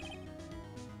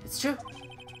 It's true.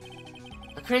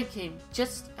 A crane came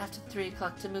just after 3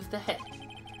 o'clock to move the head.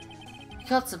 He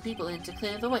called some people in to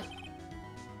clear the way.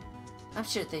 I'm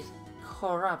sure they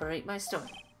corroborate my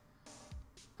story.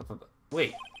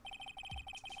 Wait.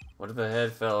 What if the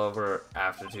head fell over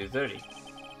after 2:30?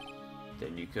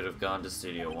 Then you could have gone to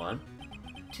Studio 1.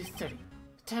 2:30.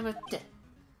 The time of death.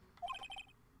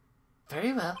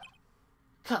 Very well.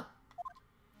 Come.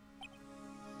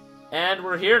 And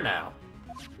we're here now.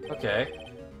 Okay.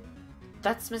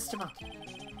 That's Mr. Monkey.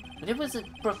 When it wasn't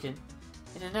broken,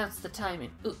 it announced the time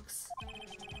in ooks.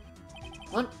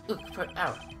 1 ook per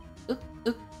hour. Ook,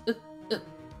 ook, ook, ook.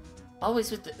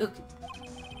 Always with the ook.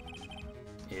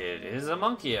 It is a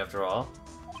monkey after all.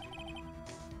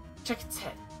 Check its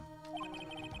head.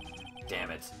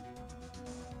 Damn it.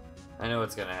 I know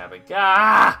what's gonna happen.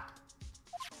 Ah!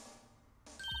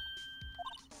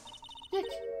 Nick,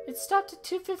 it stopped at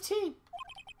 2:15.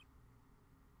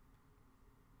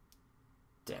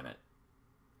 Damn it.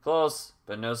 Close,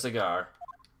 but no cigar.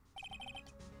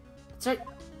 That's right.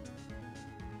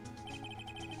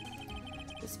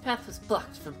 This path was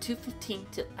blocked from 2:15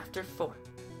 till after 4.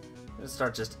 I'm gonna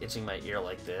start just itching my ear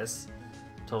like this.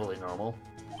 Totally normal.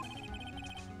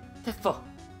 Therefore,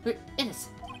 we're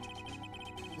innocent.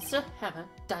 Mr. Hammer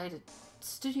died at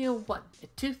Studio 1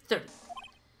 at 2:30.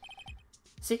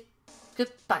 See?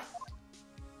 Goodbye.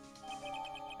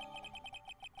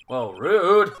 Whoa,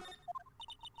 rude!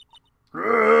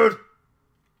 Rude!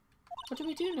 What do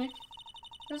we do, Nick?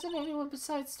 There isn't anyone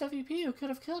besides WP who could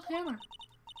have killed Hammer.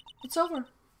 It's over.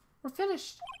 We're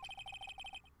finished.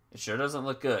 It sure doesn't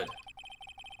look good.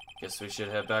 Guess we should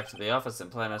head back to the office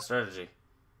and plan a strategy.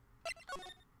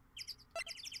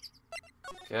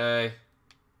 Okay.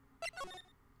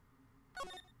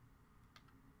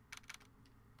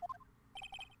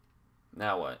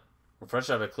 Now what? We're fresh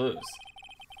out of clues.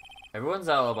 Everyone's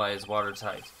alibi is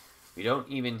watertight. We don't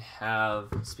even have,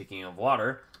 speaking of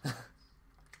water,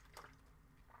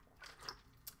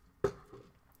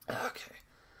 okay.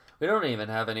 We don't even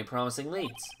have any promising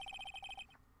leads.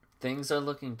 Things are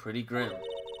looking pretty grim.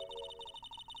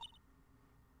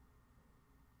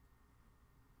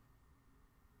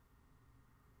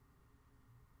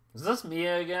 Is this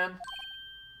Mia again?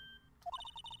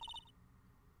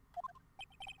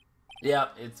 Yeah,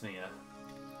 it's Mia.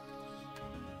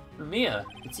 Mia,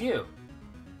 it's you.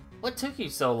 What took you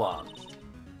so long?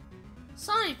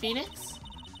 Sorry, Phoenix.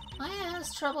 Maya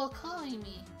has trouble calling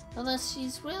me, unless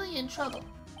she's really in trouble.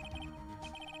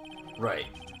 Right.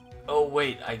 Oh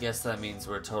wait, I guess that means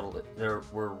we're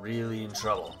really in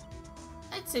trouble.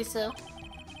 I'd say so.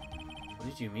 What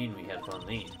did you mean we had phone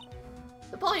lead?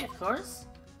 The boy, of course.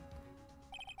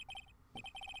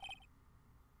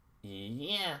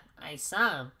 Yeah, I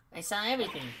saw him. I saw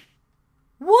everything.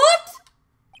 What?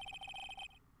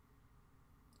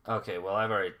 Okay, well, I've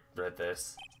already read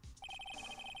this.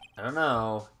 I don't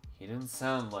know. He didn't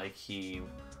sound like he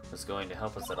was going to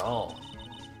help us at all.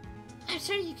 I'm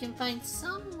sure you can find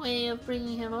some way of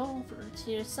bringing him over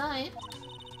to your side.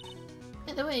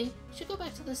 By the way, you should go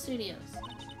back to the studios.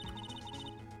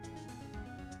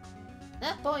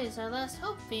 That boy is our last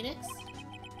hope, Phoenix.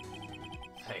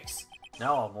 Thanks.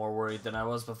 Now I'm more worried than I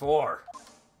was before.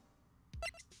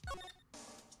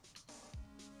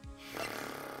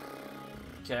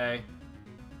 Okay.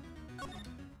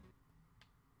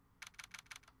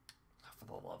 For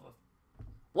the love of...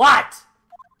 What?!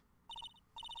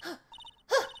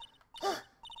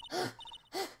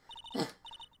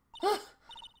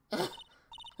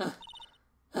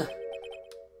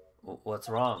 What's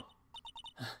wrong?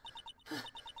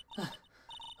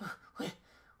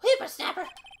 Whippersnapper!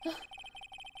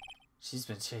 She's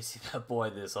been chasing that boy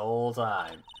this whole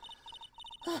time.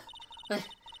 When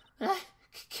I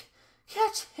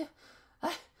catch him,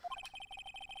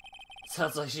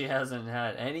 Sounds like she hasn't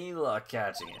had any luck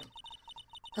catching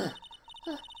him.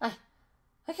 I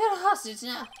got a hostage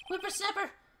now.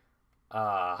 Whippersnapper!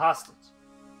 Hostage.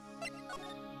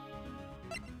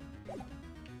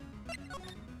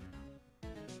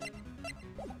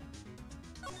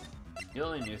 The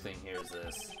only new thing here is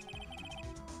this.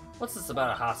 What's this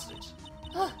about a hostage?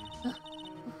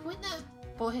 When that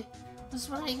boy was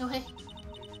running away,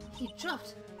 he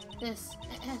dropped this,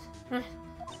 and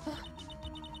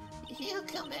he'll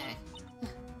come back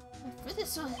for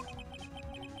this one.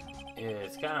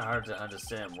 It's kind of hard to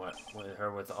understand what with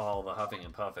her with all the huffing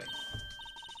and puffing.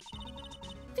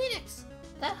 Phoenix,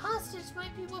 that hostage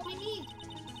might be what we need.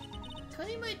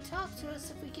 Cody might talk to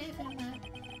us if we gave him that.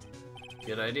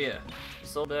 Good idea.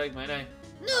 Soul bag, might I?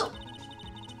 No!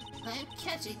 I'm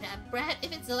catching that brat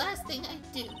if it's the last thing I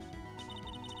do.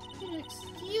 Phoenix,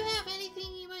 do you have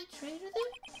anything you might trade with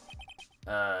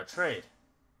him? Trade.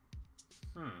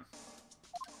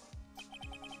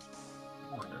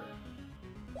 Wonder.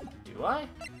 Do I?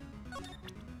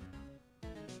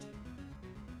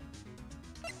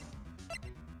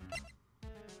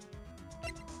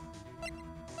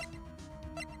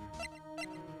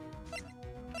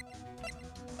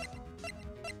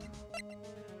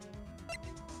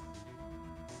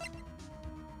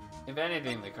 If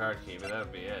anything, the card key, but that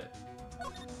would be it.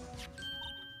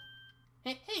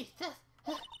 Hey,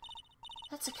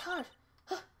 that's a card.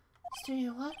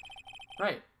 Studio 1?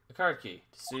 Right, a card key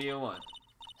to Studio 1.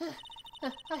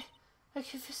 I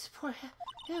can visit poor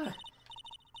Hammer.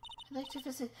 I'd like to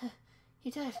visit. He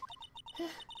died.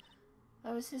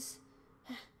 I was his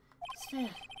fan.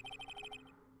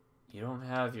 You don't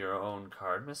have your own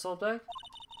card, Miss Oldbeck?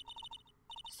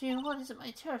 Studio 1 isn't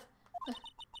my turf.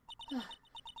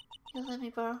 You'll let me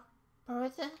borrow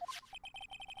it then?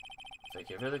 If I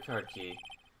give her the card key,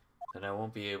 then I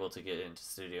won't be able to get into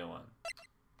Studio 1.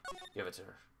 Give it to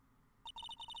her.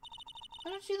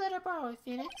 Why don't you let her borrow it,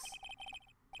 Phoenix?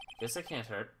 Guess it can't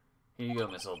hurt. Here you go,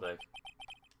 Miss Oldbeck.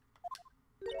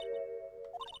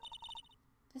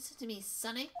 Listen to me,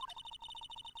 Sonny.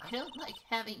 I don't like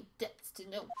having debts to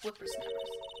no whippersnappers.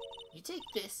 You take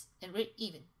this and we're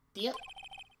even. Deal?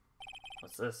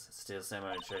 What's this? A Steel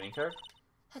Samurai trading card?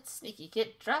 That sneaky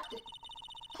kid dropped it.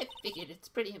 I figured it's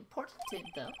pretty important to him,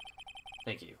 though.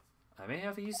 Thank you. I may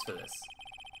have a use for this.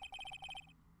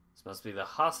 This must be the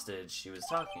hostage she was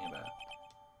talking about.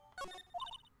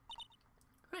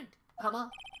 Right, I'm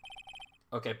off.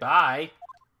 Okay, bye!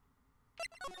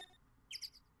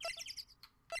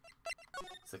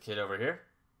 Is the kid over here?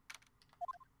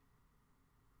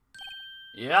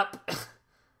 Yep!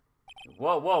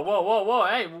 Whoa, whoa, whoa, whoa, whoa,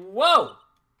 hey, whoa!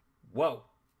 Whoa.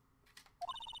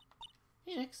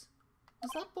 Phoenix,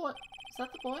 was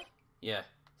that the boy? Yeah,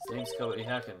 his name's Cody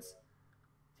Hackins.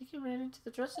 I think he ran into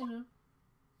the dressing room.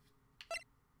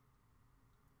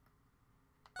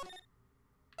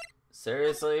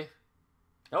 Seriously?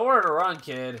 Nowhere to run,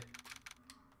 kid.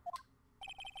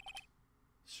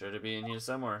 Sure to be in here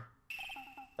somewhere.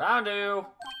 Found you!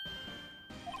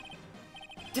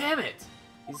 Damn it!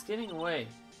 He's getting away.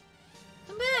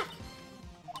 Come back!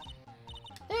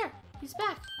 There, he's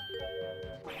back.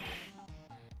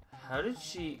 How did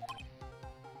she...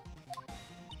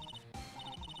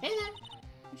 Hey there,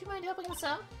 would you mind helping us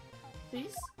out,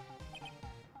 please?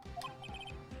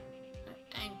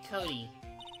 I'm Cody.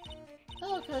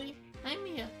 Hello, Cody. I'm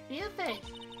Mia Faye.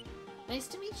 Nice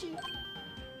to meet you.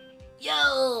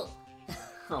 Yo!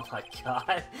 Oh my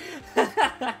god.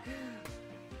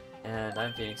 And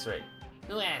I'm Phoenix Wright.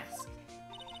 Who asked?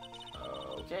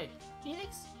 Okay.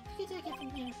 Phoenix, you can take it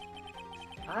from here.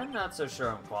 I'm not so sure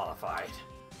I'm qualified.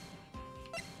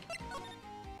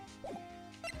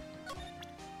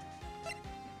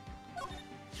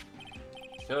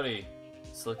 Cody,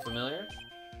 this look familiar?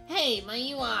 Hey, my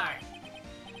UR!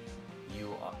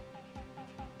 You are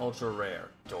ultra rare,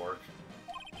 dork.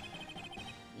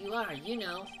 UR, you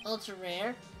know, ultra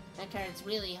rare. That card's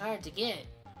really hard to get.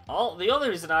 The only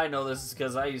reason I know this is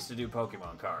because I used to do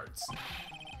Pokemon cards.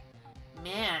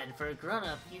 Man, for a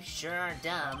grown-up, you sure are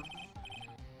dumb.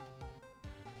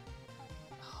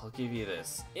 I'll give you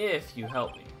this, if you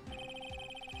help me.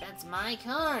 That's my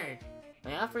card.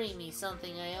 By offering me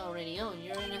something I already own,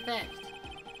 you're in effect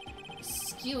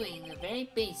skewing the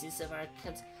very basis of our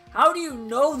How do you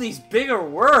know these bigger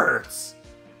words?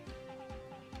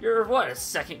 You're what, a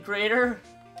second grader?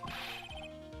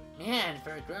 Man,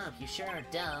 for a grown-up, you sure are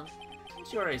dumb.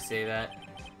 Didn't you already say that?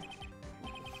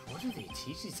 What do they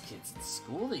teach these kids in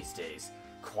school these days?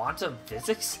 Quantum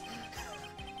physics?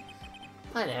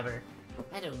 Whatever.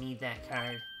 I don't need that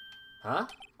card. Huh?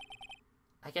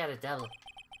 I got a double.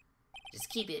 Just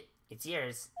keep it. It's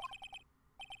yours.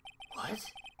 What?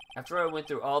 After I went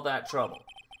through all that trouble.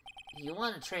 If you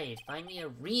want to trade, find me a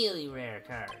really rare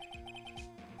card.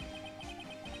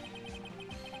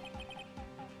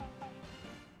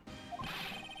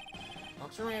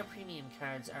 Ultra rare premium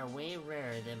cards are way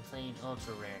rarer than plain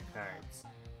ultra rare cards.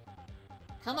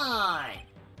 Come on!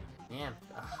 Man,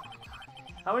 oh my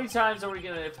god. How many times are we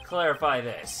gonna clarify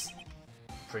this?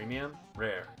 Premium?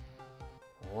 Rare.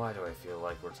 Why do I feel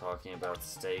like we're talking about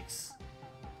stakes?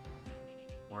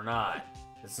 We're not.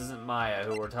 This isn't Maya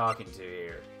who we're talking to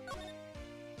here.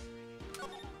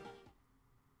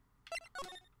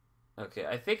 Okay,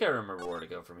 I think I remember where to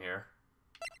go from here.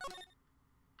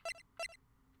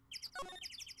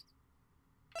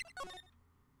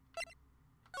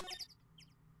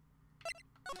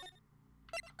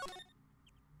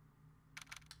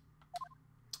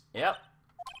 Yep.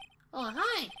 Oh,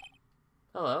 hi!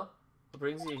 Hello. What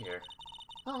brings you here?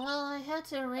 Oh, well, I had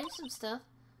to arrange some stuff.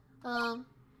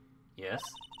 Yes?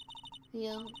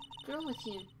 The, girl with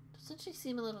you, doesn't she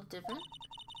seem a little different?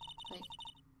 Like,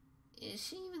 is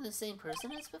she even the same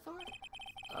person as before?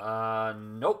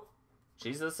 Nope.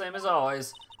 She's the same as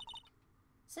always.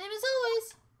 Same as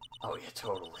always! Oh yeah,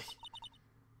 totally.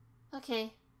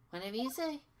 Okay, whenever you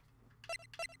say.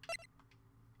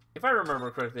 If I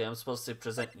remember correctly, I'm supposed to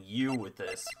present you with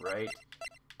this, right?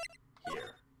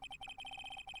 Here.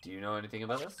 Do you know anything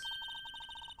about this?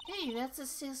 Hey, that's a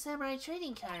Steel Samurai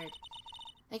trading card.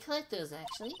 I collect those,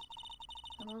 actually.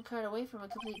 I'm one card away from a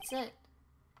complete set.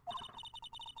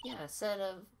 Yeah, a set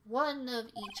of one of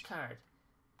each card.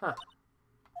 Huh.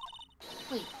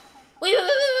 Wait.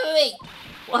 Wait!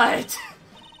 What?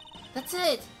 That's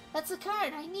it! That's the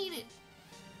card! I need it!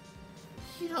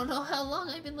 You don't know how long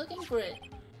I've been looking for it.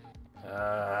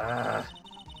 I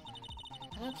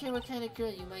don't care what kind of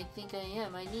girl you might think I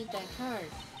am, I need that card.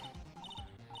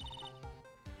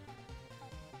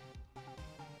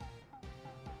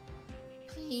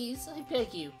 Please, I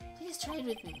beg you. Please trade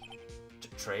with me.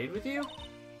 Trade with you?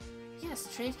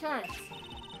 Yes, trade cards.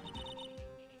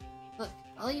 Look,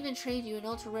 I'll even trade you an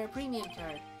ultra rare premium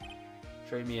card.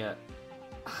 Trade me a...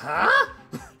 Huh?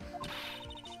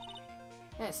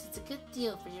 Yes, it's a good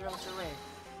deal for your ultra rare.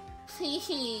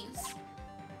 Please!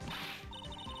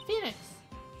 Phoenix!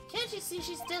 Can't you see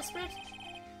she's desperate?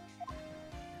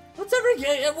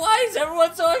 Why is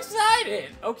everyone so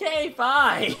excited? Okay,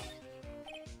 fine.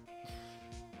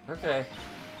 Okay.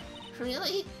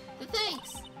 Really?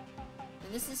 Thanks!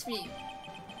 And this is for you.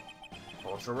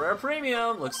 Ultra rare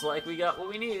premium. Looks like we got what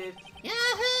we needed.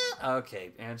 Yahoo!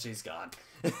 Okay, and she's gone.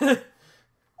 Doesn't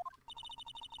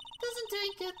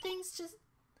doing good things just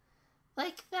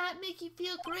like that make you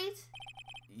feel great?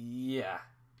 Yeah.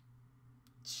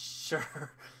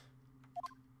 Sure.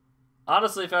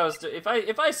 Honestly,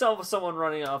 if I saw someone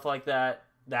running off like that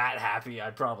happy,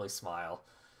 I'd probably smile.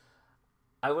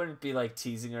 I wouldn't be like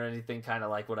teasing or anything, kind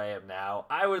of like what I am now.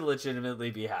 I would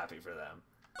legitimately be happy for them.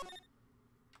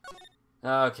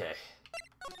 Okay.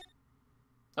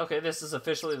 Okay, this is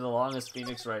officially the longest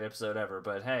Phoenix Wright episode ever,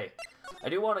 but hey, I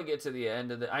do want to get to the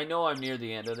end of I know I'm near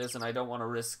the end of this, and I don't want to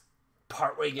risk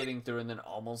partway getting through and then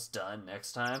almost done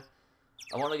next time.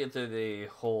 I want to get through the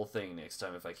whole thing next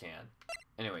time if I can.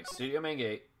 Anyway, Studio Main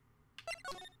Gate.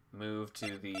 Move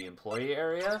to the employee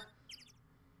area.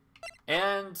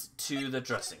 And to the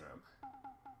dressing room.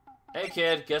 Hey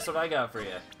kid, guess what I got for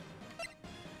you?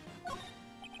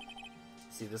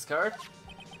 See this card?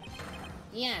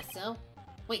 Yeah, so?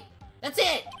 Wait, that's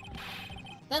it!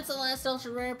 That's the last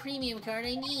ultra rare premium card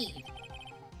I need.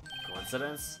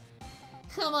 Coincidence?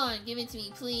 Come on, give it to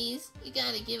me, please. You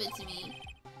gotta give it to me.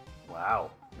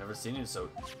 Wow, never seen you so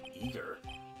eager.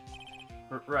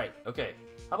 Right, okay.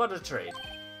 How about a trade?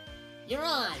 You're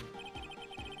on!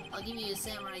 I'll give you a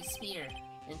samurai spear,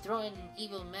 and throw in an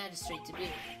evil magistrate to boot.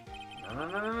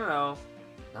 No.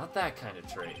 Not that kind of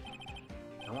trade.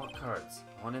 I want cards.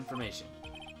 I want information.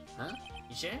 Huh?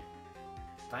 You sure?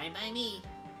 Fine by me.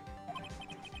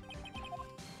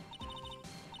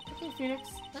 Okay, Phoenix.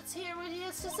 Let's hear what he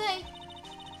has to say.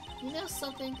 You know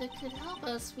something that could help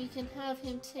us, we can have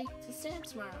him take to Sam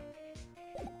tomorrow.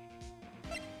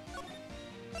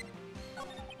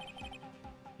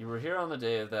 You were here on the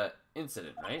day of that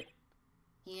incident, right?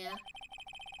 Yeah.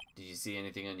 Did you see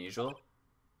anything unusual?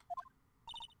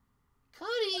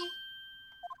 Cody!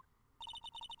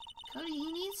 Cody,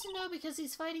 he needs to know because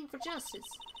he's fighting for justice.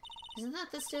 Isn't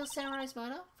that the Steel Samurai's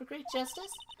motto? For great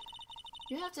justice?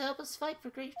 You have to help us fight for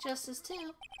great justice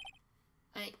too.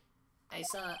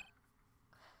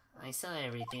 I saw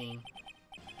everything.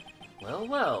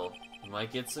 Well. You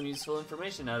might get some useful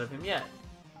information out of him yet.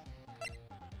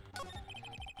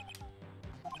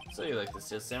 So you like the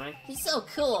Steel Samurai? He's so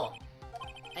cool!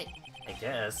 I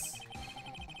guess.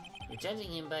 You're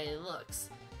judging him by his looks.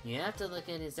 You have to look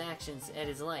at his actions, at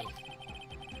his life.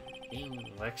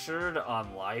 Being lectured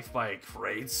on life by a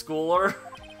grade schooler?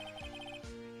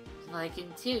 You like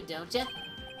him too, don't ya?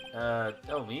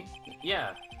 Oh, me?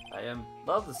 Yeah, I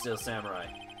love the Steel Samurai.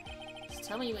 Just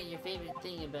tell me what your favorite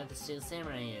thing about the Steel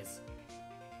Samurai is.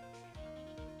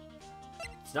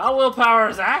 It's not willpower,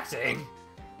 it's acting!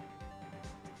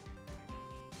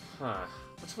 Huh.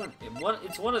 Which one?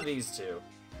 It's one of these two.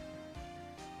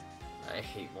 I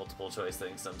hate multiple choice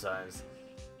things sometimes.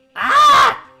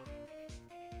 Ah!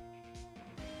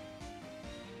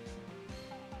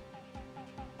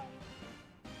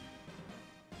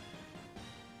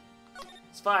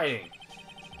 It's fighting.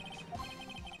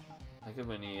 Like it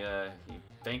when he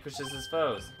vanquishes his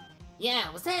foes. Yeah,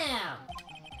 what's that?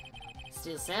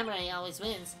 Steel Samurai always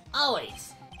wins.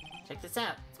 Always! Check this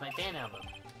out. It's my fan album.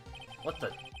 What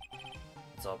the?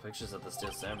 It's all pictures of the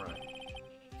Steel Samurai.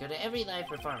 Go to every live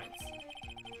performance.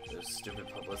 Those stupid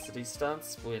publicity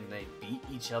stunts when they beat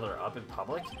each other up in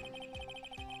public?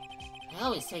 I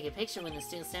always take a picture when the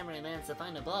Steel Samurai lands the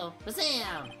final blow.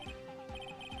 Bazam!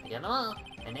 I got them all.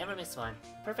 I never miss one.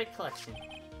 Perfect collection.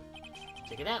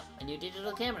 Check it out. A new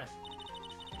digital camera.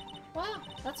 Wow,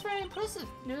 that's very impressive.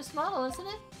 Newest model, isn't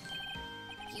it?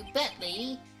 You bet,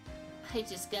 lady. I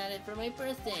just got it for my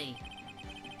birthday.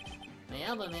 My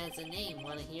album has a name.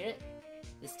 Want to hear it?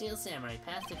 The Steel Samurai,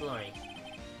 Path to Glory.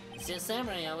 The Steel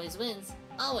Samurai always wins.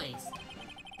 Always.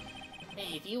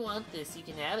 Hey, if you want this, you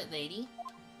can have it, lady.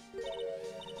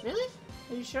 Really?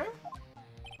 Are you sure?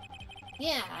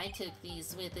 Yeah, I took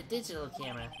these with a digital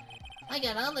camera. I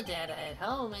got all the data at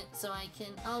home, so I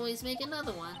can always make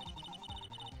another one.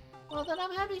 Well, then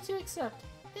I'm happy to accept.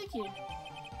 Thank you.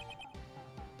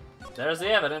 There's the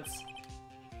evidence.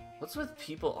 What's with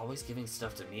people always giving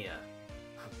stuff to Mia?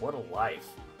 What a life.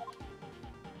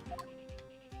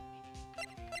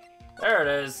 There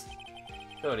it is!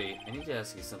 Cody, I need to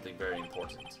ask you something very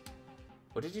important.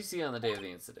 What did you see on the day of the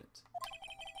incident?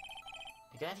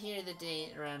 I got here the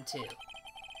day around 2.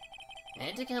 I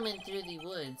had to come in through the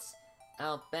woods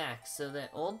out back so that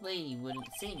old lady wouldn't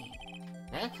see me.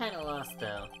 I got kinda lost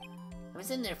though. I was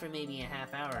in there for maybe a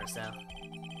half hour or so.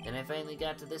 Then I finally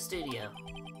got to the studio.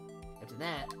 After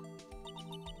that...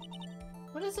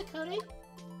 What is it, Cody?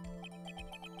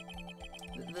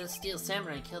 The Steel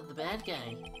Samurai killed the bad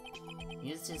guy.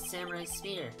 Used his samurai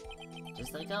spear.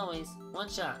 Just like always, one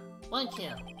shot, one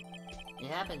kill. It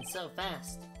happened so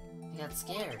fast. I got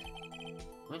scared.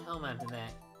 Went home after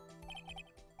that.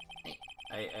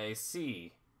 I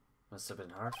see. Must have been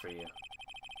hard for you.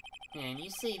 Man, you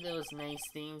say those nice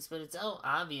things, but it's so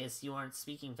obvious you aren't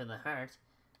speaking from the heart.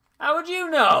 How would you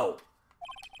know?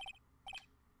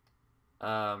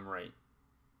 Right.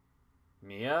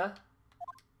 Mia?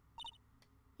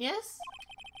 Yes?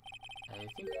 I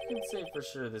think we can say for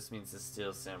sure this means the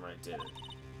Steel Samurai did it.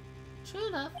 True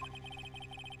enough.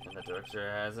 And the director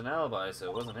has an alibi, so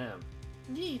it wasn't him.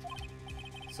 Indeed.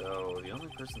 So the only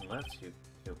person left who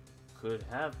could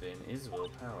have been is Will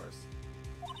Powers.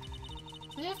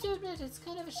 I have to admit, it's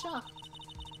kind of a shock.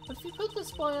 But if you put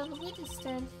this boy on the witness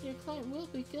stand, your client will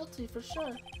be guilty for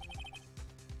sure.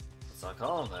 Let's not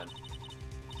call him then.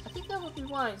 I think that would be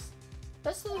wise.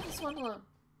 Best to leave this one alone.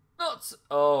 Nuts!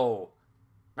 Oh.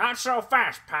 Not so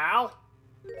fast, pal.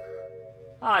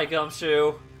 Hi,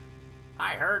 Gumshoe.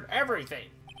 I heard everything.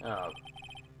 Oh.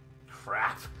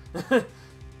 Crap.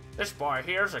 This boy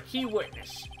here's a key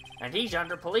witness, and he's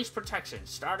under police protection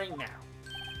starting now.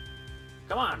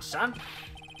 Come on, son.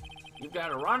 You've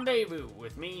got a rendezvous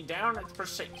with me down at the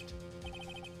precinct.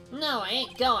 No, I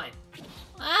ain't going.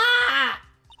 Ah!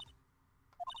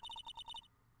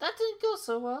 That didn't go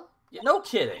so well. Yeah, no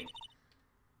kidding.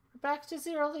 We're back to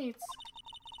 0 leads.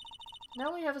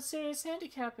 Now we have a serious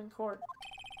handicap in court.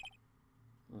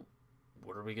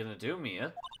 What are we gonna do,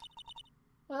 Mia?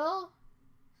 Well,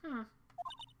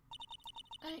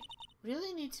 I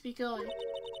really need to be going.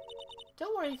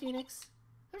 Don't worry, Phoenix.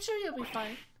 I'm sure you'll be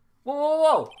fine. Whoa, whoa,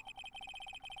 whoa!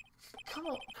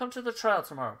 Come to the trial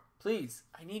tomorrow, please.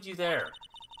 I need you there.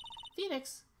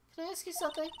 Phoenix, can I ask you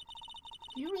something?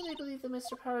 Do you really believe that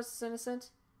Mr. Powers is innocent?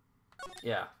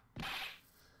 Yeah.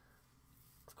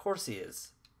 Of course he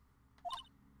is.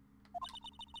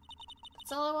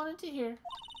 That's all I wanted to hear.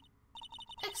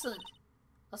 Excellent.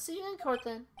 I'll see you in court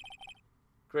then.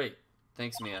 Great.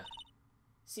 Thanks, Mia.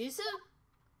 See you soon.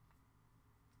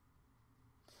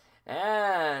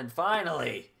 And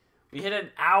finally, we hit an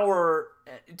hour.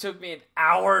 It took me an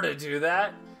hour to do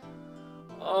that.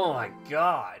 Oh my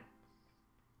god.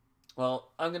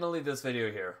 Well, I'm going to leave this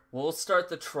video here. We'll start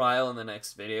the trial in the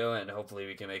next video, and hopefully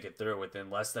we can make it through within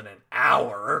less than an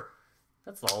hour.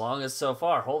 That's the longest so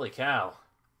far. Holy cow.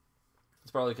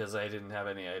 It's probably because I didn't have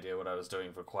any idea what I was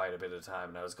doing for quite a bit of time,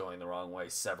 and I was going the wrong way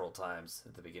several times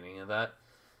at the beginning of that.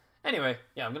 Anyway,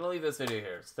 yeah, I'm going to leave this video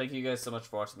here. So thank you guys so much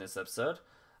for watching this episode.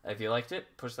 If you liked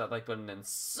it, push that like button and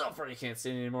so far you can't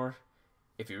see it anymore.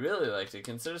 If you really liked it,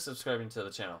 consider subscribing to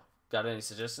the channel. Got any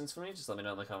suggestions for me? Just let me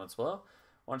know in the comments below.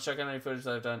 Want to check out any footage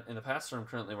that I've done in the past or I'm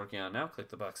currently working on now, click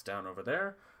the box down over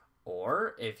there.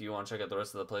 Or, if you want to check out the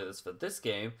rest of the playlist for this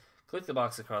game, click the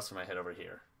box across from my head over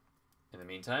here. In the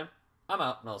meantime, I'm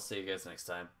out, and I'll see you guys next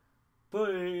time.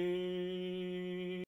 Bye!